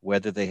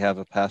whether they have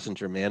a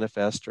passenger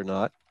manifest or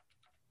not.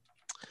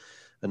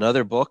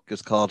 Another book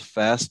is called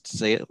Fast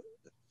Sailing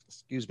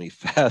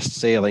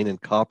in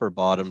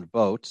Copper-Bottomed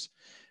Boats,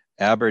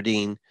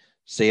 Aberdeen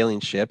Sailing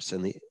Ships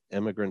and the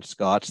Immigrant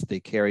Scots They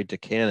Carried to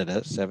Canada,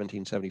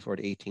 1774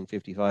 to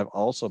 1855,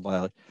 also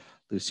by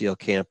Lucille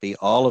Campy.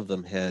 All of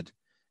them had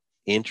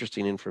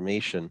interesting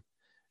information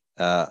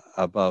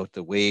about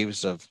the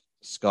waves of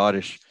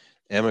Scottish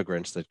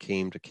immigrants that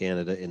came to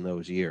Canada in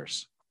those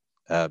years.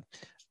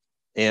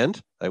 And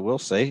I will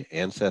say,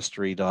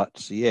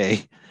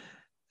 Ancestry.ca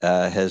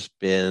has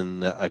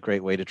been a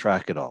great way to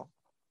track it all.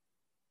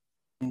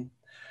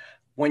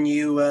 When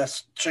you,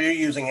 so you're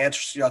using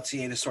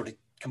Ancestry.ca to sort of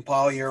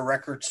compile your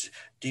records.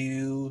 Do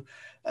you,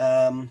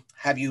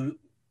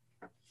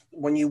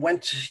 when you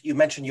went, you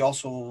mentioned you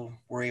also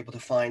were able to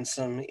find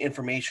some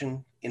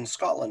information in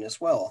Scotland as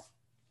well.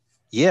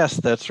 Yes,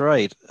 that's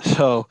right.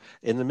 So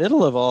in the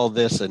middle of all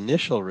this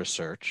initial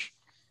research,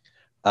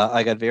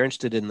 I got very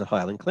interested in the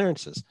Highland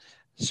clearances.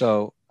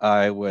 So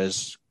I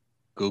was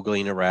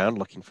Googling around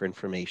looking for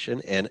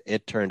information, and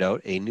it turned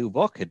out a new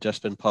book had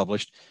just been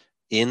published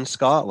in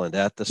Scotland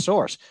at the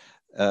source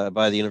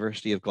by the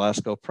University of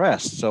Glasgow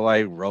Press. So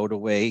I wrote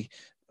away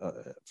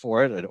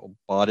for it. I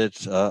bought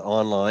it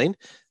online,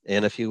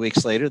 and a few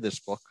weeks later, this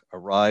book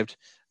arrived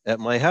at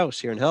my house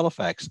here in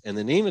Halifax. And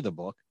the name of the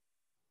book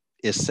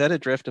is Set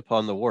Adrift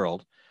Upon the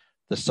World,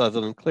 The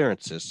Sutherland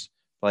Clearances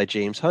by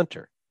James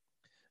Hunter.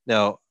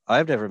 Now,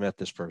 I've never met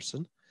this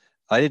person.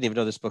 I didn't even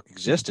know this book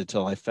existed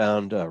till I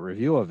found a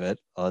review of it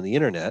on the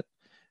internet.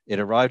 It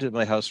arrived at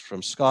my house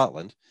from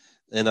Scotland,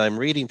 and I'm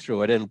reading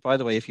through it. And by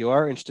the way, if you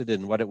are interested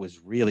in what it was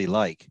really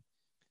like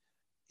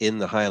in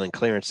the Highland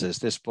clearances,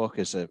 this book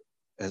is a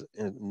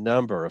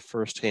number of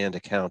firsthand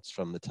accounts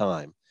from the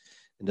time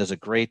and does a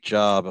great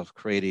job of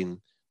creating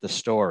the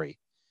story,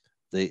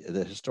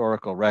 the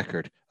historical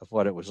record of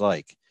what it was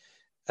like.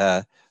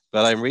 But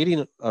I'm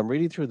reading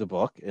through the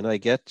book, and I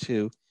get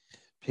to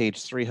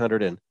page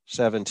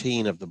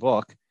 317 of the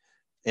book,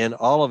 and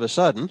all of a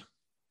sudden,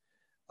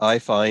 I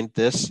find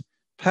this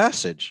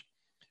passage,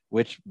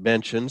 which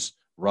mentions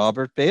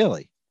Robert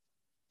Bailey.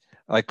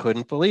 I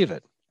couldn't believe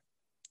it.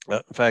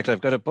 In fact, I've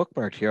got it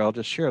bookmarked here. I'll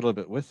just share a little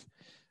bit with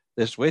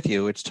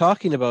you. It's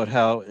talking about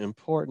how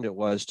important it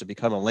was to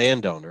become a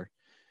landowner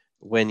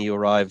when you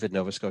arrive in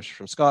Nova Scotia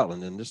from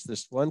Scotland. And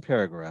this one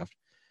paragraph,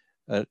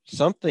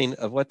 something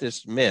of what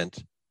this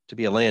meant to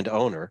be a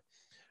landowner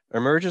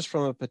emerges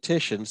from a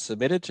petition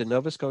submitted to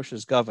Nova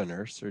Scotia's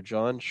governor, Sir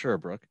John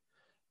Sherbrooke,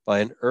 by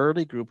an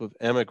early group of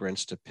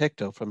emigrants to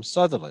Pictou from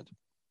Sutherland.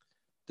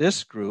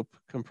 This group,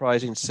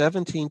 comprising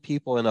 17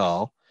 people in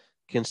all,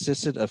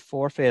 consisted of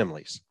 4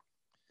 families.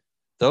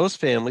 Those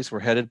families were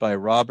headed by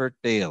Robert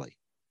Bailey,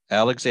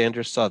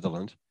 Alexander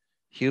Sutherland,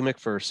 Hugh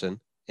McPherson,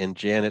 and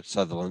Janet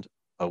Sutherland,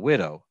 a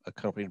widow,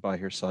 accompanied by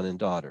her son and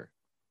daughter.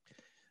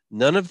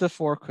 None of the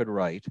 4 could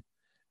write,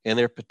 and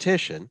their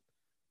petition,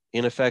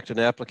 in effect an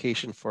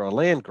application for a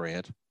land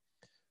grant,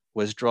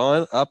 was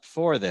drawn up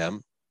for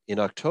them in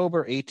October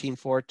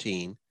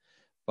 1814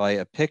 by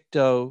a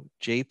Pictou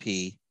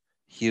JP,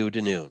 Hugh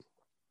de Noon.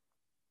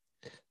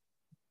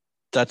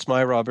 That's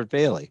my Robert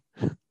Bailey.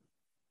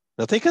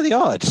 Now think of the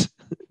odds.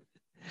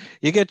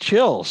 You get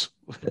chills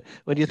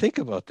when you think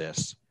about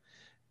this.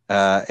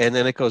 And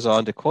then it goes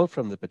on to quote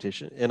from the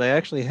petition. And I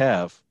actually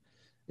have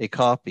a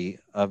copy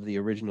of the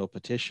original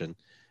petition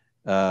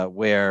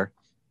where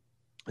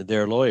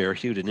their lawyer,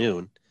 Hugh de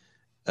Noon,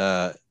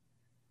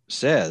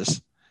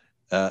 says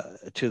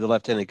to the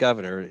Lieutenant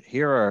Governor,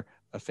 here are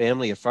a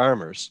family of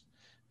farmers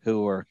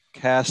who were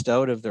cast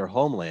out of their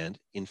homeland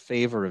in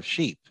favor of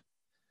sheep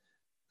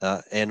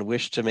and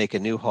wish to make a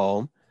new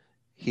home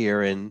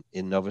here in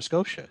Nova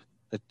Scotia.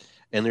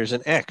 And there's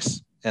an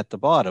X at the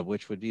bottom,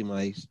 which would be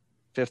my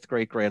 5th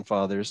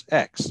great-grandfather's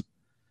X.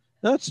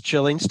 That's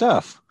chilling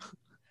stuff.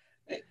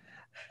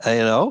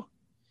 So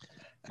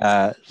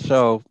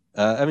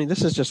I mean,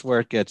 this is just where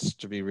it gets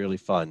to be really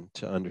fun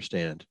to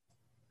understand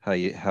how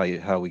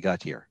we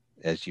got here,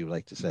 as you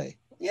like to say.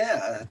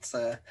 Yeah, it's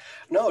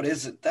no, it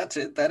is. That's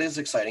it. That is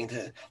exciting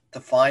to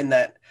find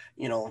that,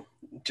 you know,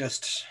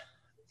 just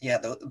yeah,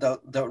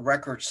 the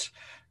records,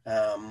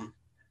 um,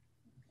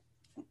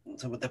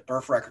 so with the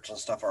birth records and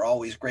stuff are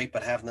always great, but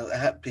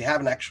to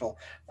have an actual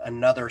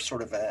another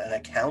sort of an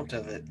account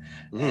of it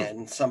Mhm.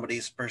 and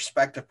somebody's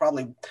perspective,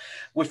 probably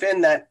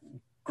within that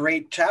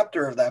great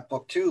chapter of that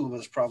book too,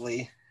 was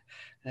probably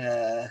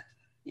uh,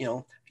 you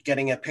know,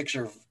 getting a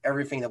picture of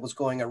everything that was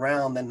going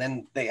around, and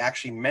then they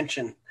actually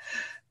mention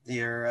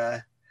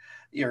your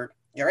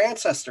your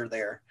ancestor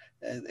there.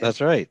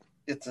 That's right.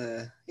 It's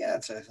a yeah,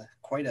 it's a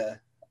quite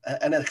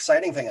an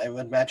exciting thing. I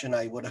would imagine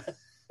I would have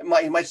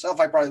myself.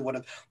 I probably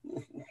would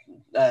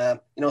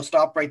have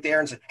stopped right there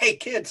and said, "Hey,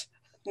 kids,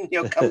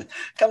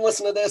 come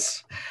listen to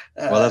this."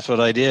 Well, that's what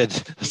I did.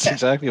 That's Yeah.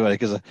 exactly what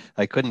because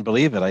I couldn't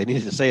believe it. I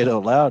needed to say it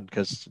out loud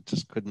because it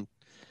just couldn't.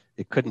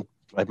 It couldn't.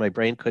 My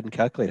brain couldn't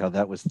calculate how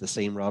that was the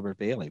same Robert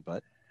Bailey,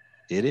 but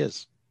it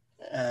is.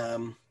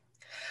 Um,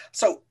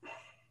 so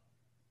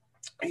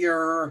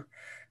your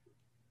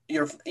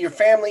your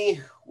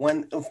family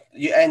when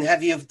and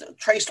have you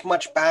traced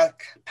much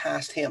back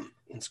past him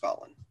in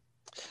Scotland?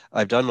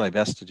 I've done my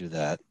best to do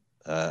that.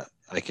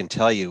 I can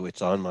tell you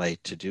it's on my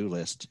to-do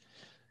list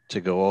to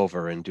go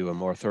over and do a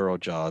more thorough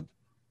job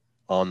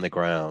on the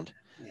ground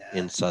Yeah.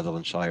 in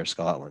Sutherland Shire,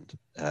 Scotland.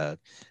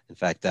 In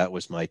fact, that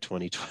was my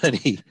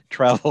 2020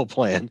 travel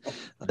plan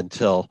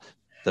until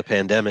the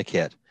pandemic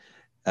hit.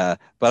 But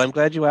I'm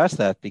glad you asked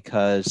that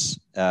because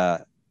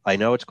I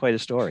know it's quite a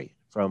story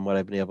from what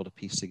I've been able to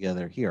piece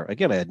together here.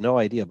 Again, I had no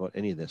idea about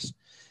any of this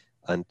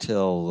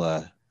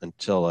until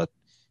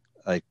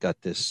I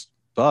got this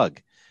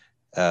bug.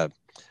 Uh,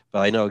 but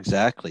I know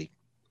exactly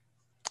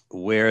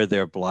where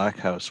their black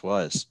house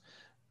was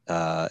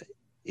uh,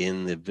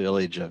 in the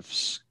village of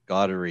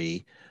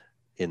Scottery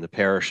in the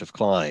parish of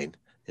Clyne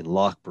in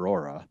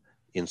Loughbrora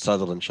in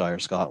Sutherland Shire,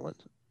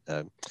 Scotland.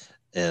 Uh,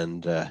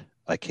 and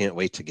I can't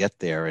wait to get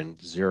there and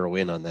zero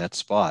in on that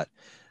spot.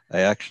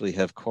 I actually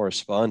have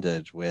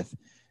corresponded with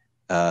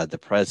the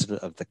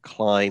president of the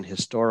Clyne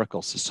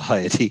Historical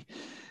Society,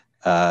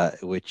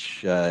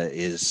 which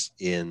is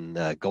in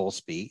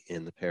Golspie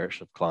in the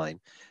parish of Clyne.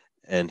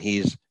 And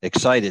he's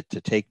excited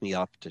to take me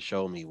up to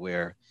show me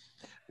where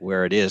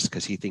it is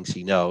because he thinks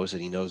he knows,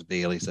 and he knows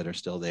Baileys that are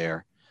still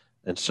there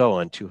and so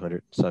on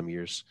 200 some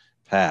years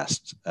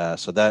past.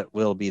 So that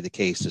will be the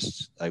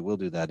case. I will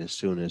do that as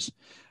soon as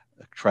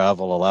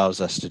travel allows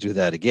us to do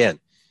that again.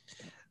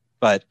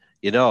 But,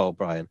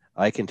 Brian,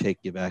 I can take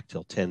you back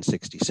till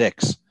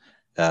 1066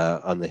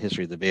 on the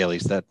history of the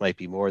Baileys. That might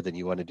be more than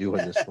you want to do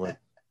in this one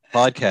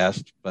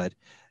podcast, but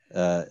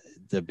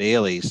the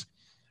Baileys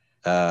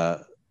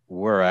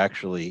were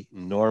actually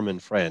Norman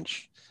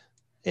French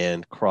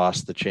and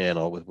crossed the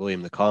Channel with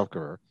William the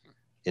Conqueror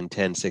in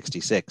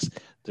 1066.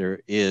 There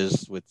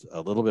is, with a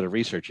little bit of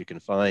research, you can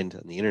find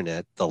on the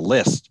internet the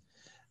list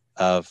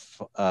of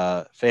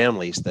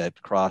families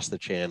that crossed the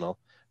Channel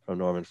from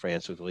Norman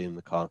France with William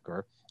the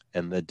Conqueror,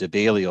 and the de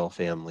Balliol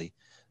family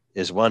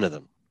is one of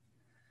them.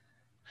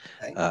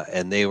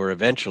 And they were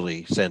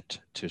eventually sent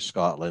to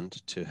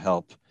Scotland to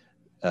help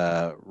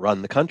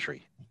run the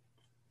country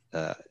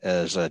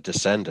as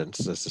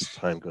descendants, as this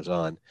time goes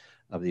on,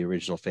 of the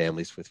original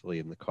families with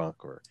William the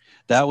Conqueror.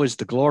 That was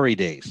the glory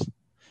days.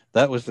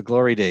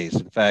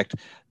 In fact,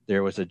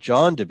 there was a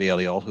John de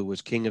Balliol who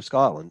was King of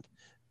Scotland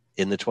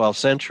in the 12th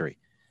century.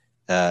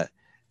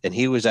 And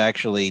he was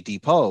actually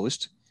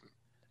deposed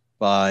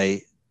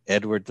by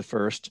Edward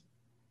I,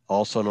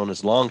 also known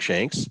as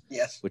Longshanks,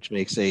 Yes. which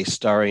makes a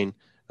starring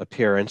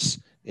appearance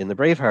in the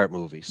Braveheart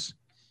movies.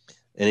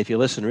 And if you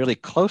listen really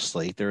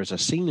closely, there is a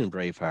scene in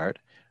Braveheart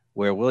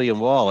where William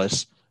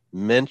Wallace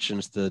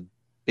mentions the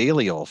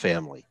Balliol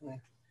family,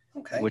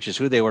 which is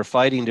who they were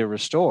fighting to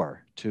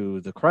restore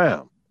to the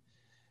crown.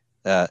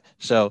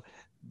 So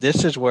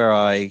this is where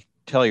I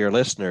tell your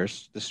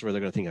listeners, this is where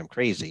they're going to think I'm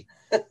crazy.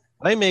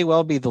 I may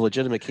well be the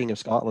legitimate King of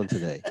Scotland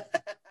today.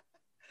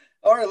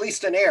 Or at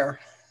least an heir.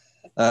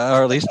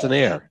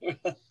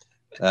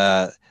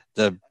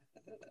 The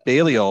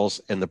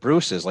Balliols and the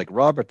Bruces, like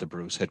Robert the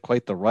Bruce, had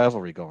quite the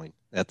rivalry going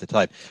at the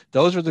time.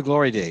 Those were the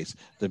glory days.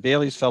 The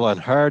Baileys fell on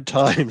hard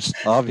times,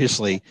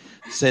 obviously,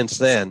 since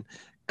then,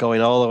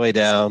 going all the way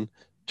down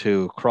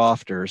to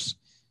Crofters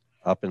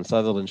up in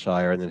Sutherland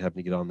Shire and then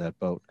having to get on that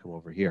boat and come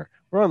over here.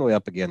 We're on the way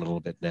up again a little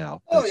bit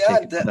now. Oh, it's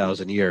taken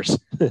 1,000 years.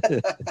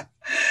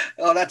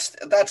 Oh, that's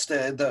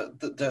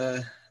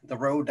the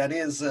road that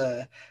is,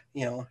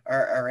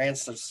 our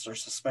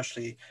ancestors,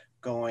 especially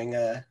going,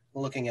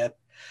 looking at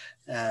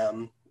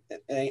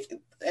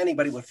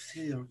anybody with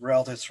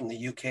relatives from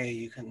the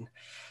UK,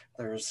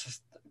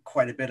 there's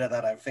quite a bit of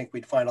that. I think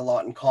we'd find a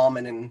lot in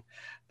common in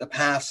the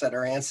paths that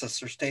our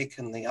ancestors take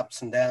and the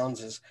ups and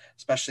downs,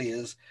 especially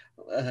as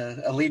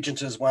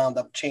allegiances wound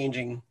up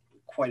changing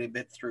quite a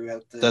bit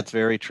throughout the... That's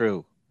very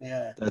true.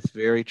 Yeah. That's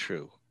very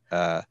true.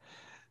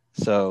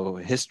 So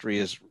history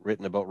is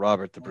written about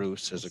Robert the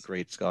Bruce as a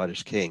great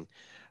Scottish king.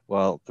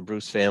 Well, the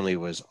Bruce family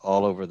was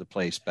all over the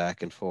place,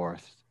 back and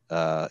forth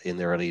in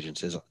their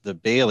allegiances. The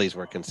Baileys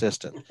were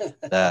consistent.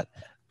 That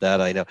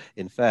I know.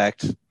 In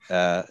fact,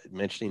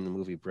 mentioning the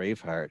movie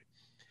Braveheart,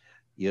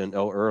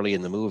 early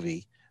in the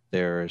movie,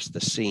 there's the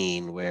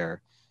scene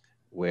where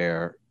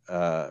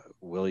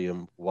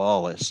William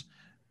Wallace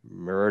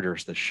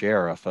murders the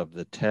sheriff of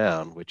the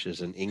town, which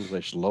is an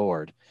English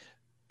lord,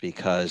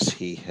 because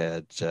he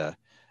had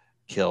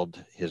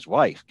killed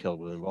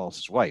William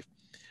Wallace's wife.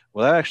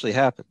 Well, that actually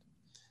happened.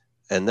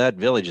 And that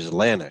village is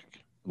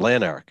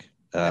Lanark,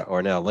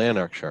 or now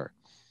Lanarkshire.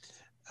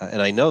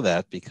 And I know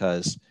that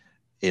because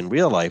in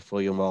real life,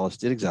 William Wallace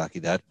did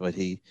exactly that, but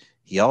he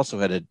also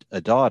had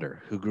a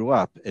daughter who grew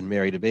up and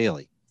married a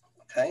Bailey.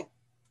 Okay.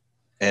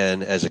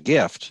 And as a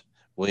gift,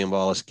 William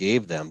Wallace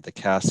gave them the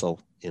castle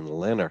in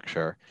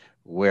Lanarkshire,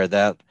 where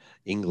that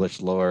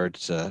English lord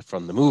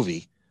from the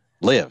movie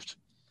lived.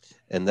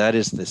 And that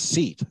is the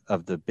seat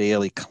of the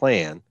Bailey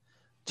clan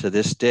to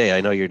this day.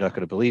 I know you're not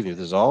going to believe me.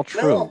 This is all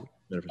true. No,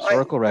 A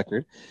historical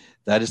record.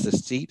 That is the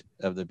seat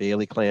of the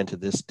Bailey clan to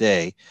this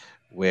day,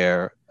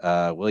 where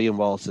William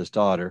Wallace's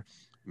daughter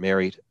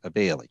married a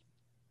Bailey.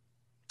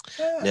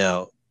 Yeah.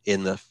 Now,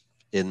 in the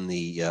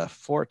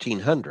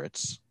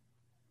 1400s,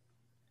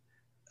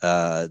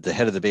 the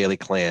head of the Bailey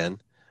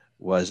clan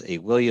was a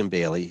William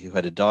Bailey who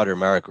had a daughter,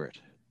 Margaret,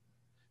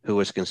 who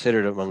was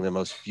considered among the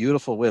most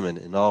beautiful women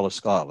in all of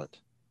Scotland.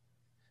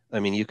 I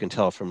mean, you can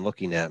tell from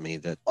looking at me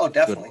that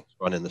definitely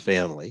run in the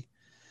family.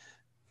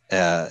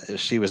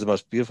 She was the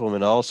most beautiful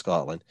woman in all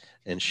Scotland,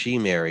 and she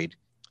married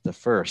the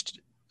first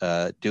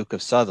Duke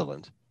of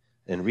Sutherland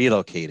and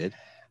relocated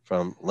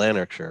from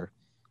Lanarkshire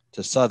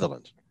to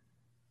Sutherland.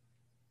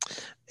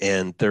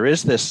 And there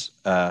is this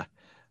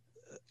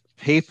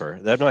paper,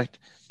 I'm not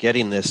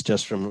getting this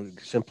just from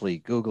simply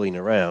Googling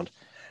around.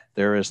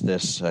 There is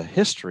this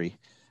history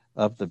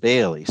of the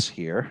Baileys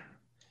here.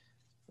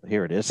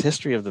 Here it is,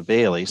 History of the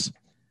Baileys,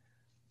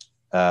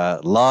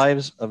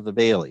 Lives of the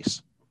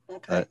Baileys.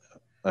 Okay.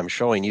 I'm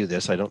showing you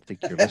this. I don't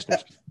think your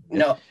listeners.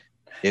 No.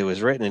 It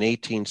was written in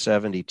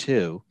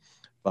 1872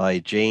 by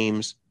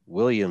James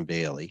William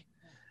Bailey,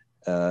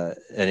 and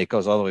it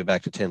goes all the way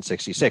back to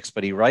 1066.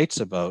 But he writes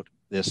about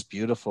this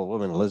beautiful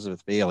woman,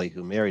 Elizabeth Bailey,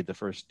 who married the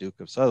first Duke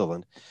of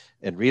Sutherland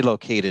and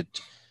relocated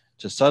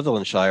to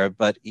Sutherlandshire.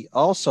 But he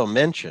also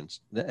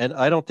mentions, and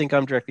I don't think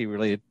I'm directly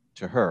related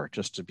to her,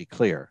 just to be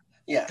clear,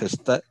 Yeah. because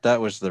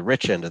that was the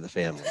rich end of the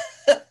family.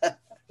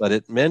 But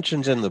it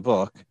mentions in the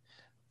book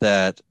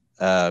that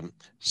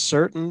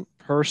certain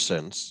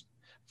persons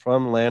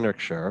from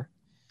Lanarkshire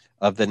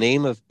of the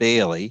name of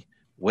Bailey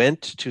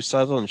went to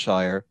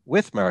Sutherlandshire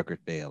with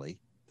Margaret Bailey,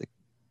 the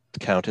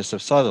Countess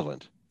of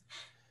Sutherland.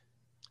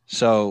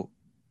 So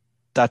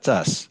that's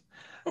us.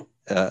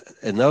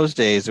 In those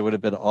days, it would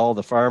have been all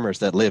the farmers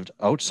that lived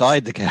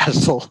outside the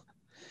castle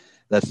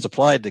that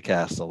supplied the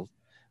castle.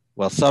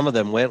 Well, some of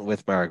them went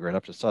with Margaret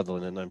up to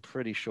Sutherland, and I'm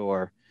pretty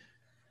sure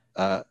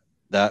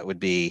that would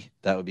be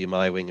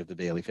my wing of the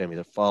Bailey family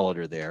that followed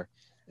her there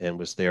and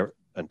was there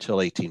until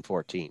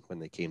 1814 when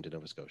they came to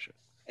Nova Scotia.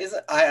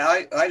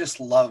 I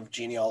just love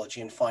genealogy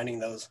and finding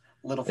those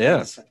little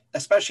things,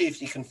 especially if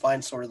you can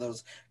find sort of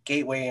those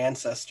gateway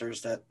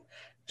ancestors that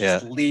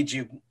just can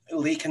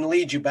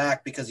lead you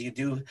back, because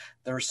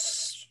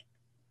there's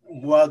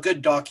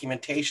good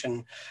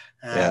documentation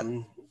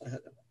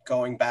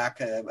going back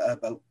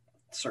about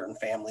certain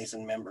families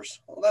and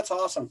members. Well, that's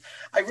awesome.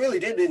 I really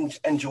did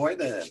enjoy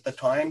the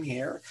time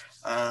here.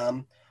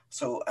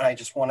 So I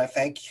just want to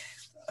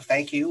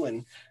thank you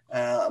and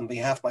on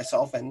behalf of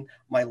myself and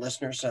my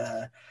listeners,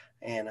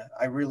 and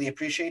I really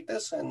appreciate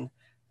this. And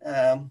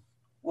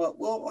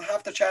we'll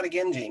have to chat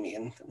again, Jamie,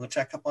 and we'll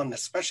check up on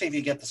this, especially if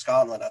you get to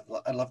Scotland.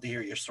 I'd love to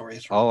hear your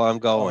stories. I'm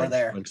going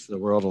there once the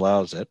world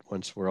allows it.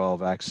 Once we're all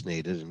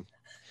vaccinated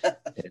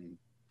and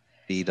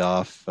beat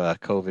off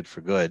COVID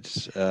for good.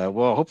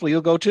 Well, hopefully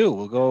you'll go too.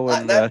 We'll go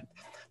and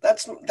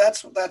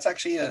that's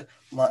actually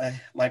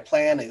my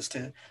plan is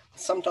to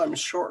sometime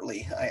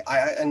shortly.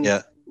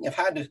 I've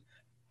had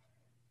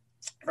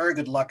very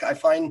good luck. I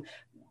find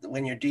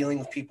when you're dealing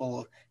with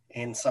people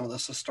in some of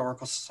those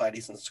historical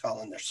societies in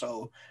Scotland, they're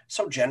so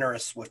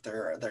generous with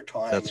their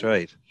time. That's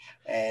right.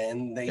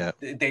 And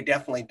they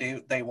definitely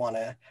do. They want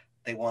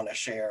to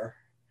share.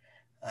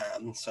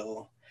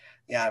 So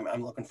yeah,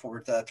 I'm looking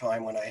forward to that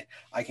time when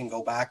I can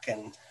go back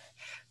and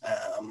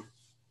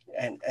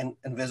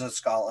visit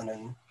Scotland.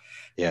 And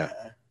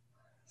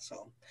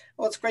so,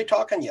 well, it's great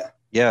talking to you.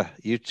 Yeah,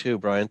 you too,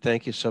 Brian.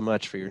 Thank you so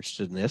much for your interest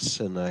in this,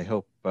 and I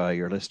hope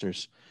your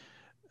listeners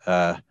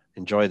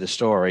enjoy the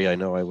story. I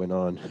know I went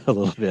on a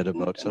little bit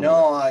about some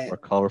more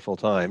colorful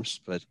times,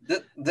 but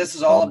this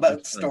is all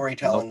about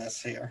storytelling.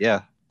 This here.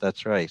 Yeah,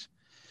 that's right.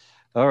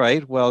 All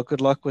right. Well,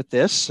 good luck with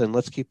this, and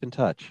let's keep in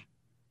touch.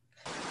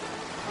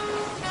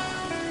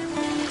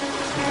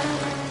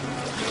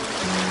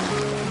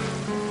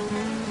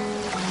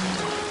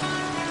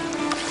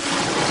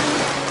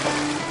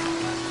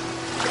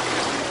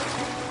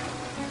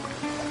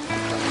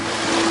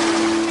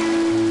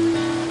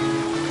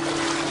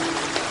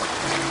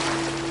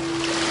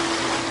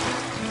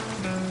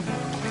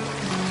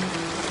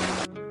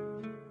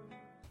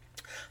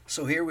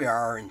 So here we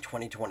are in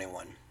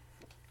 2021.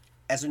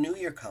 As a new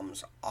year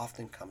comes,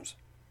 often comes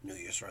New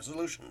Year's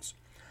resolutions.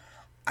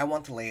 I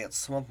want to lay out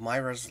some of my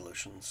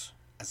resolutions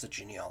as a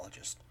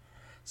genealogist.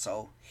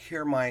 So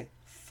here are my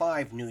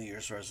 5 New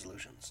Year's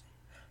resolutions.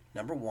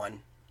 Number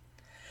 1,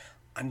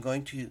 I'm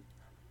going to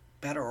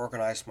better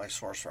organize my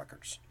source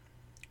records.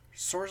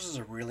 Sources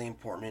are really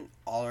important in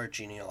all our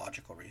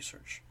genealogical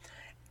research.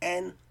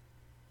 And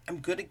I'm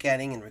good at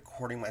getting and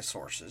recording my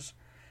sources,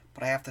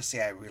 but I have to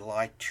say I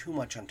rely too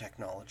much on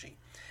technology.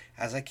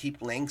 As I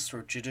keep links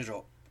through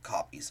digital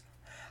copies,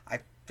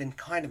 I've been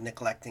kind of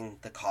neglecting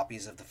the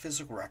copies of the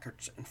physical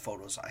records and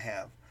photos I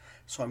have.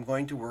 So I'm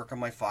going to work on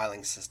my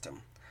filing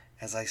system.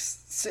 As I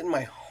sit in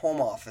my home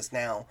office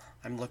now,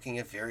 I'm looking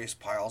at various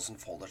piles and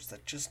folders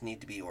that just need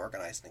to be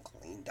organized and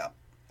cleaned up.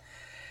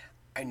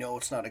 I know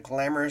it's not a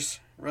glamorous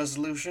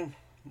resolution,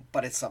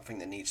 but it's something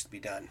that needs to be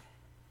done.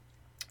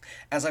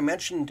 As I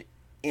mentioned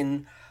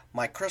in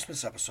my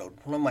Christmas episode,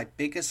 one of my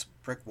biggest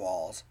brick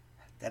walls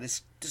that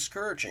is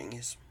discouraging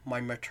is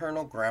my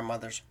maternal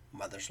grandmother's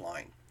mother's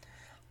line.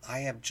 I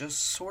have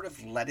just sort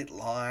of let it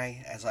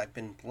lie as I've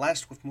been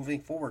blessed with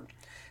moving forward,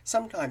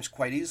 sometimes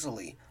quite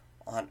easily,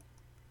 on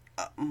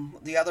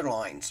the other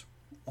lines.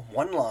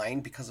 One line,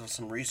 because of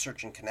some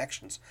research and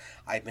connections,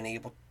 I've been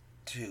able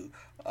to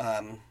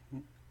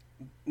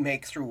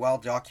make through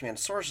well-documented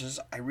sources.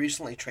 I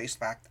recently traced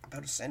back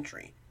about a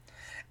century.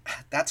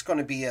 That's going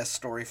to be a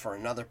story for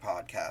another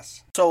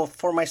podcast. So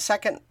for my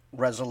second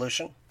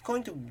resolution, I'm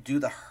going to do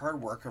the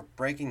hard work of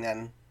breaking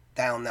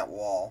down that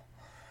wall,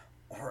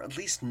 or at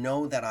least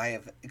know that I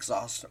have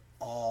exhausted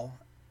all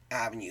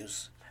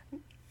avenues.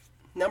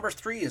 Number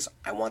 3 is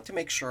I want to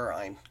make sure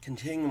I'm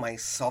continuing my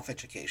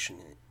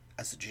self-education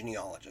as a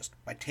genealogist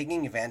by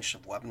taking advantage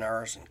of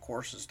webinars and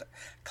courses that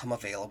come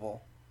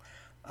available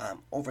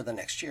over the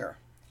next year.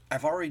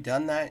 I've already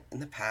done that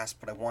in the past,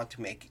 but I want to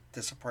make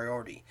this a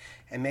priority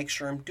and make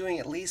sure I'm doing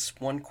at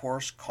least one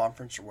course,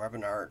 conference, or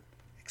webinar,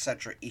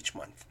 etc. each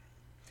month.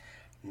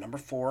 Number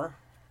 4,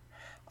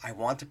 I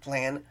want to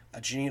plan a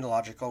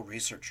genealogical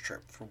research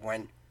trip for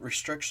when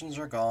restrictions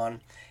are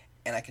gone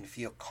and I can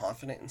feel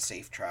confident and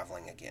safe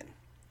traveling again.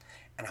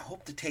 And I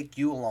hope to take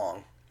you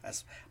along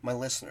as my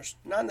listeners,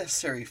 not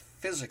necessarily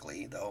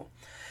physically though.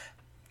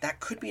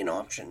 That could be an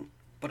option,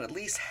 but at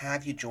least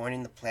have you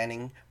joining the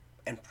planning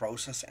and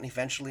process and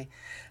eventually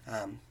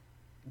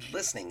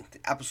listening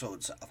to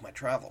episodes of my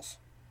travels.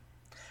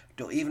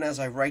 Though even as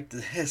I write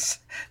this,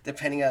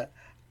 depending on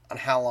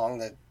how long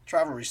the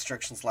travel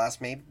restrictions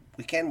last, maybe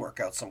we can work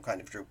out some kind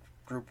of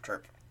group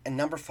trip. And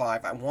number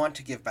 5, I want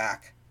to give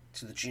back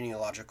to the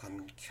genealogical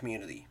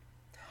community.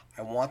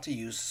 I want to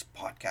use this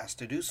podcast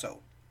to do so.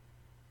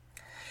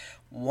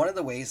 One of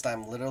the ways that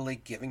I'm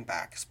literally giving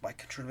back is by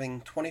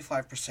contributing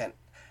 25%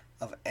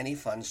 of any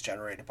funds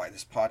generated by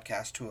this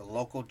podcast to a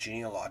local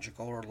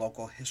genealogical or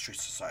local history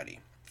society.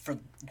 For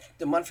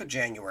the month of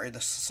January, the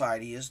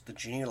society is the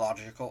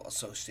Genealogical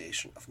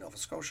Association of Nova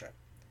Scotia.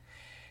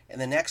 In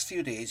the next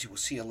few days, you will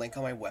see a link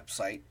on my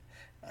website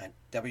at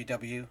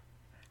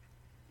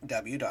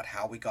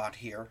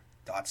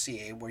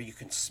www.howwegothere.ca where you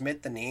can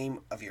submit the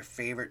name of your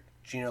favorite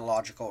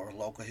genealogical or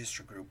local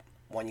history group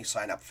when you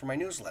sign up for my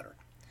newsletter.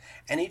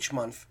 And each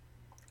month,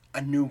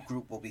 a new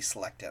group will be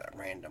selected at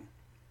random.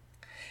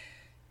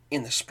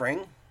 In the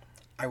spring,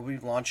 I will be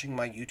launching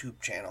my YouTube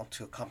channel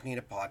to accompany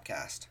the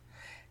podcast.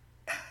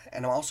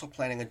 And I'm also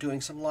planning on doing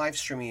some live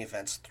streaming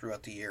events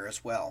throughout the year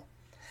as well.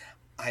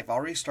 I've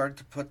already started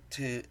to put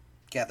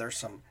together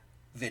some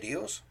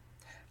videos.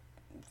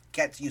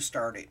 Get you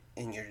started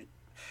in your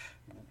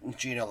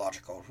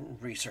genealogical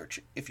research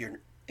if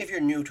you're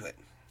new to it.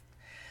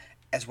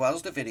 As well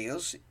as the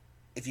videos,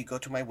 if you go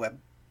to my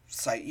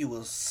website, you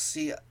will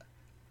see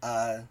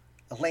a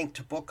link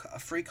to book a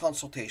free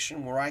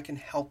consultation where I can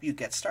help you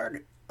get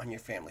started on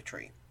your family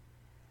tree.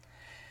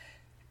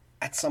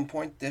 At some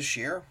point this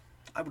year,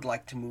 I would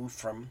like to move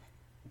from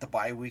the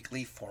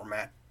bi-weekly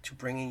format to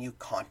bringing you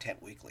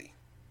content weekly.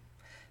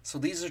 So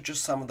these are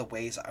just some of the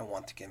ways I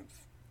want to give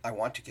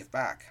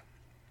back.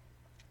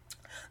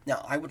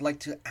 Now, I would like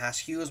to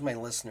ask you as my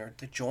listener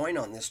to join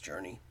on this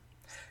journey.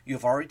 You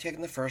have already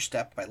taken the first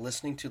step by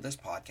listening to this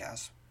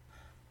podcast,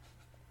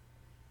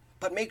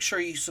 but make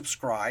sure you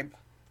subscribe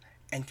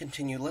and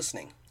continue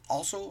listening.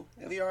 Also,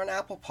 if you're on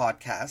Apple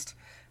Podcast,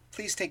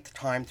 please take the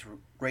time to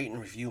rate and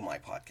review my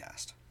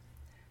podcast.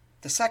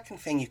 The second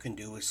thing you can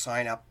do is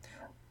sign up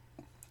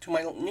to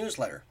my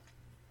newsletter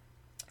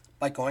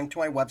by going to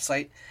my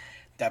website,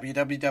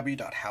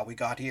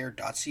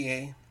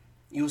 www.howwegothere.ca.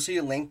 You will see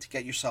a link to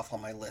get yourself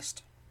on my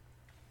list.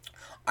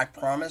 I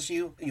promise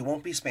you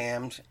won't be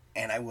spammed,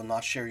 and I will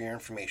not share your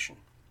information.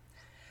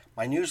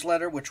 My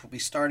newsletter, which will be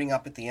starting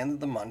up at the end of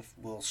the month,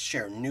 will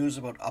share news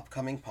about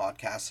upcoming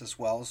podcasts, as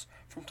well as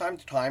from time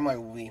to time I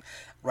will be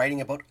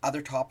writing about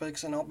other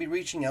topics, and I'll be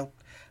reaching out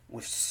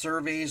with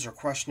surveys or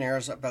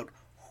questionnaires about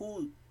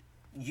who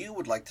you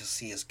would like to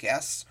see as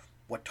guests,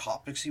 what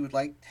topics you would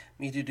like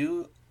me to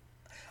do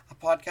a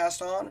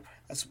podcast on,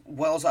 as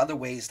well as other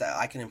ways that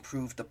I can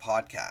improve the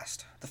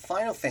podcast. The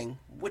final thing,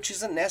 which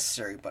isn't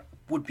necessary but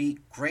would be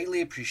greatly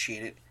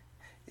appreciated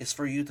is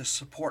for you to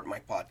support my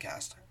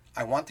podcast.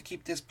 I want to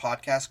keep this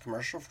podcast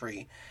commercial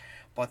free,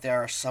 but there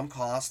are some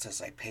costs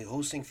as I pay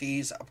hosting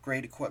fees,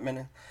 upgrade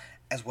equipment,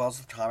 as well as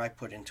the time I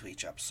put into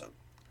each episode.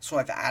 So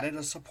I've added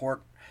a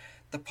support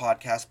the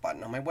podcast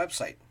button on my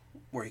website,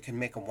 where you can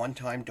make a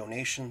one-time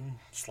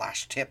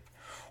donation/tip,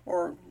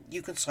 or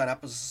you can sign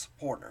up as a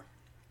supporter.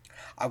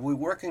 I will be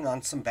working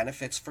on some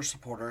benefits for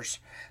supporters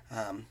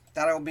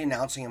that I will be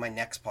announcing in my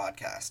next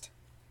podcast.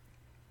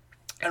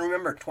 And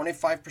remember,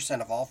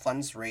 25% of all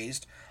funds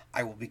raised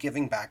I will be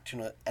giving back to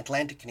the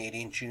Atlantic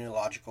Canadian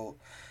Genealogical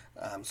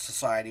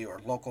Society or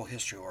local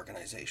history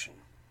organization.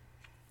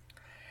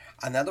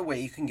 Another way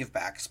you can give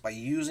back is by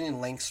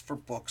using links for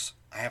books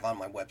I have on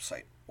my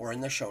website or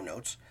in the show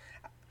notes.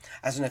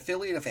 As an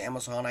affiliate of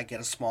Amazon, I get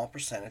a small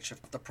percentage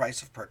of the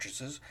price of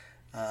purchases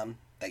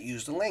that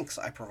use the links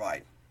I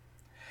provide.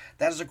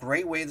 That is a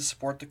great way to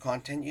support the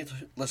content you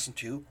listen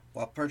to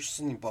while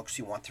purchasing books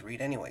you want to read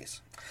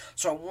anyways.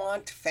 So I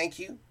want to thank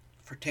you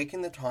for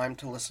taking the time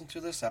to listen to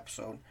this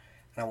episode,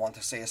 and I want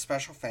to say a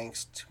special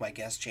thanks to my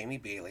guest Jamie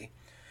Bailey,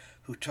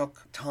 who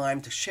took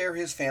time to share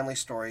his family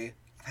story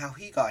of how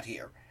he got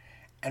here.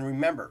 And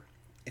remember,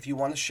 if you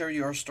want to share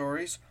your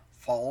stories,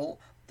 follow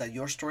the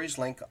Your Stories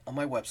link on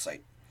my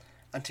website.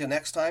 Until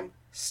next time,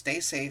 stay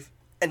safe,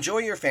 enjoy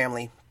your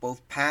family,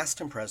 both past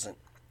and present,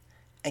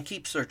 and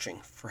keep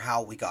searching for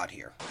how we got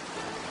here.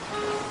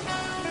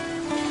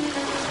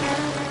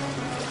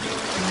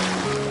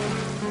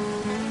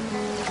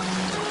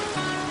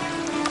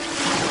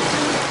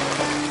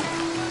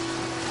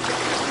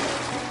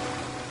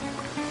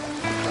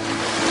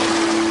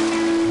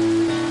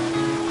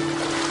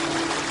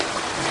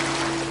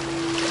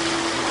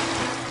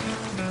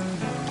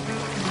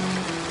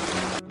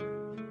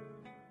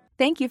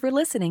 Thank you for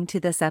listening to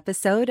this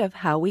episode of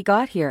How We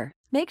Got Here.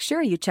 Make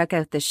sure you check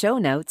out the show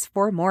notes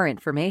for more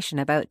information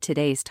about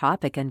today's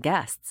topic and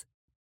guests.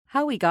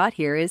 How We Got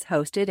Here is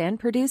hosted and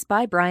produced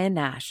by Brian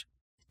Nash.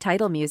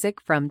 Title music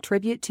from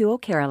Tribute to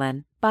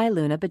O'Carolan by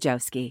Luna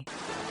Bajowski.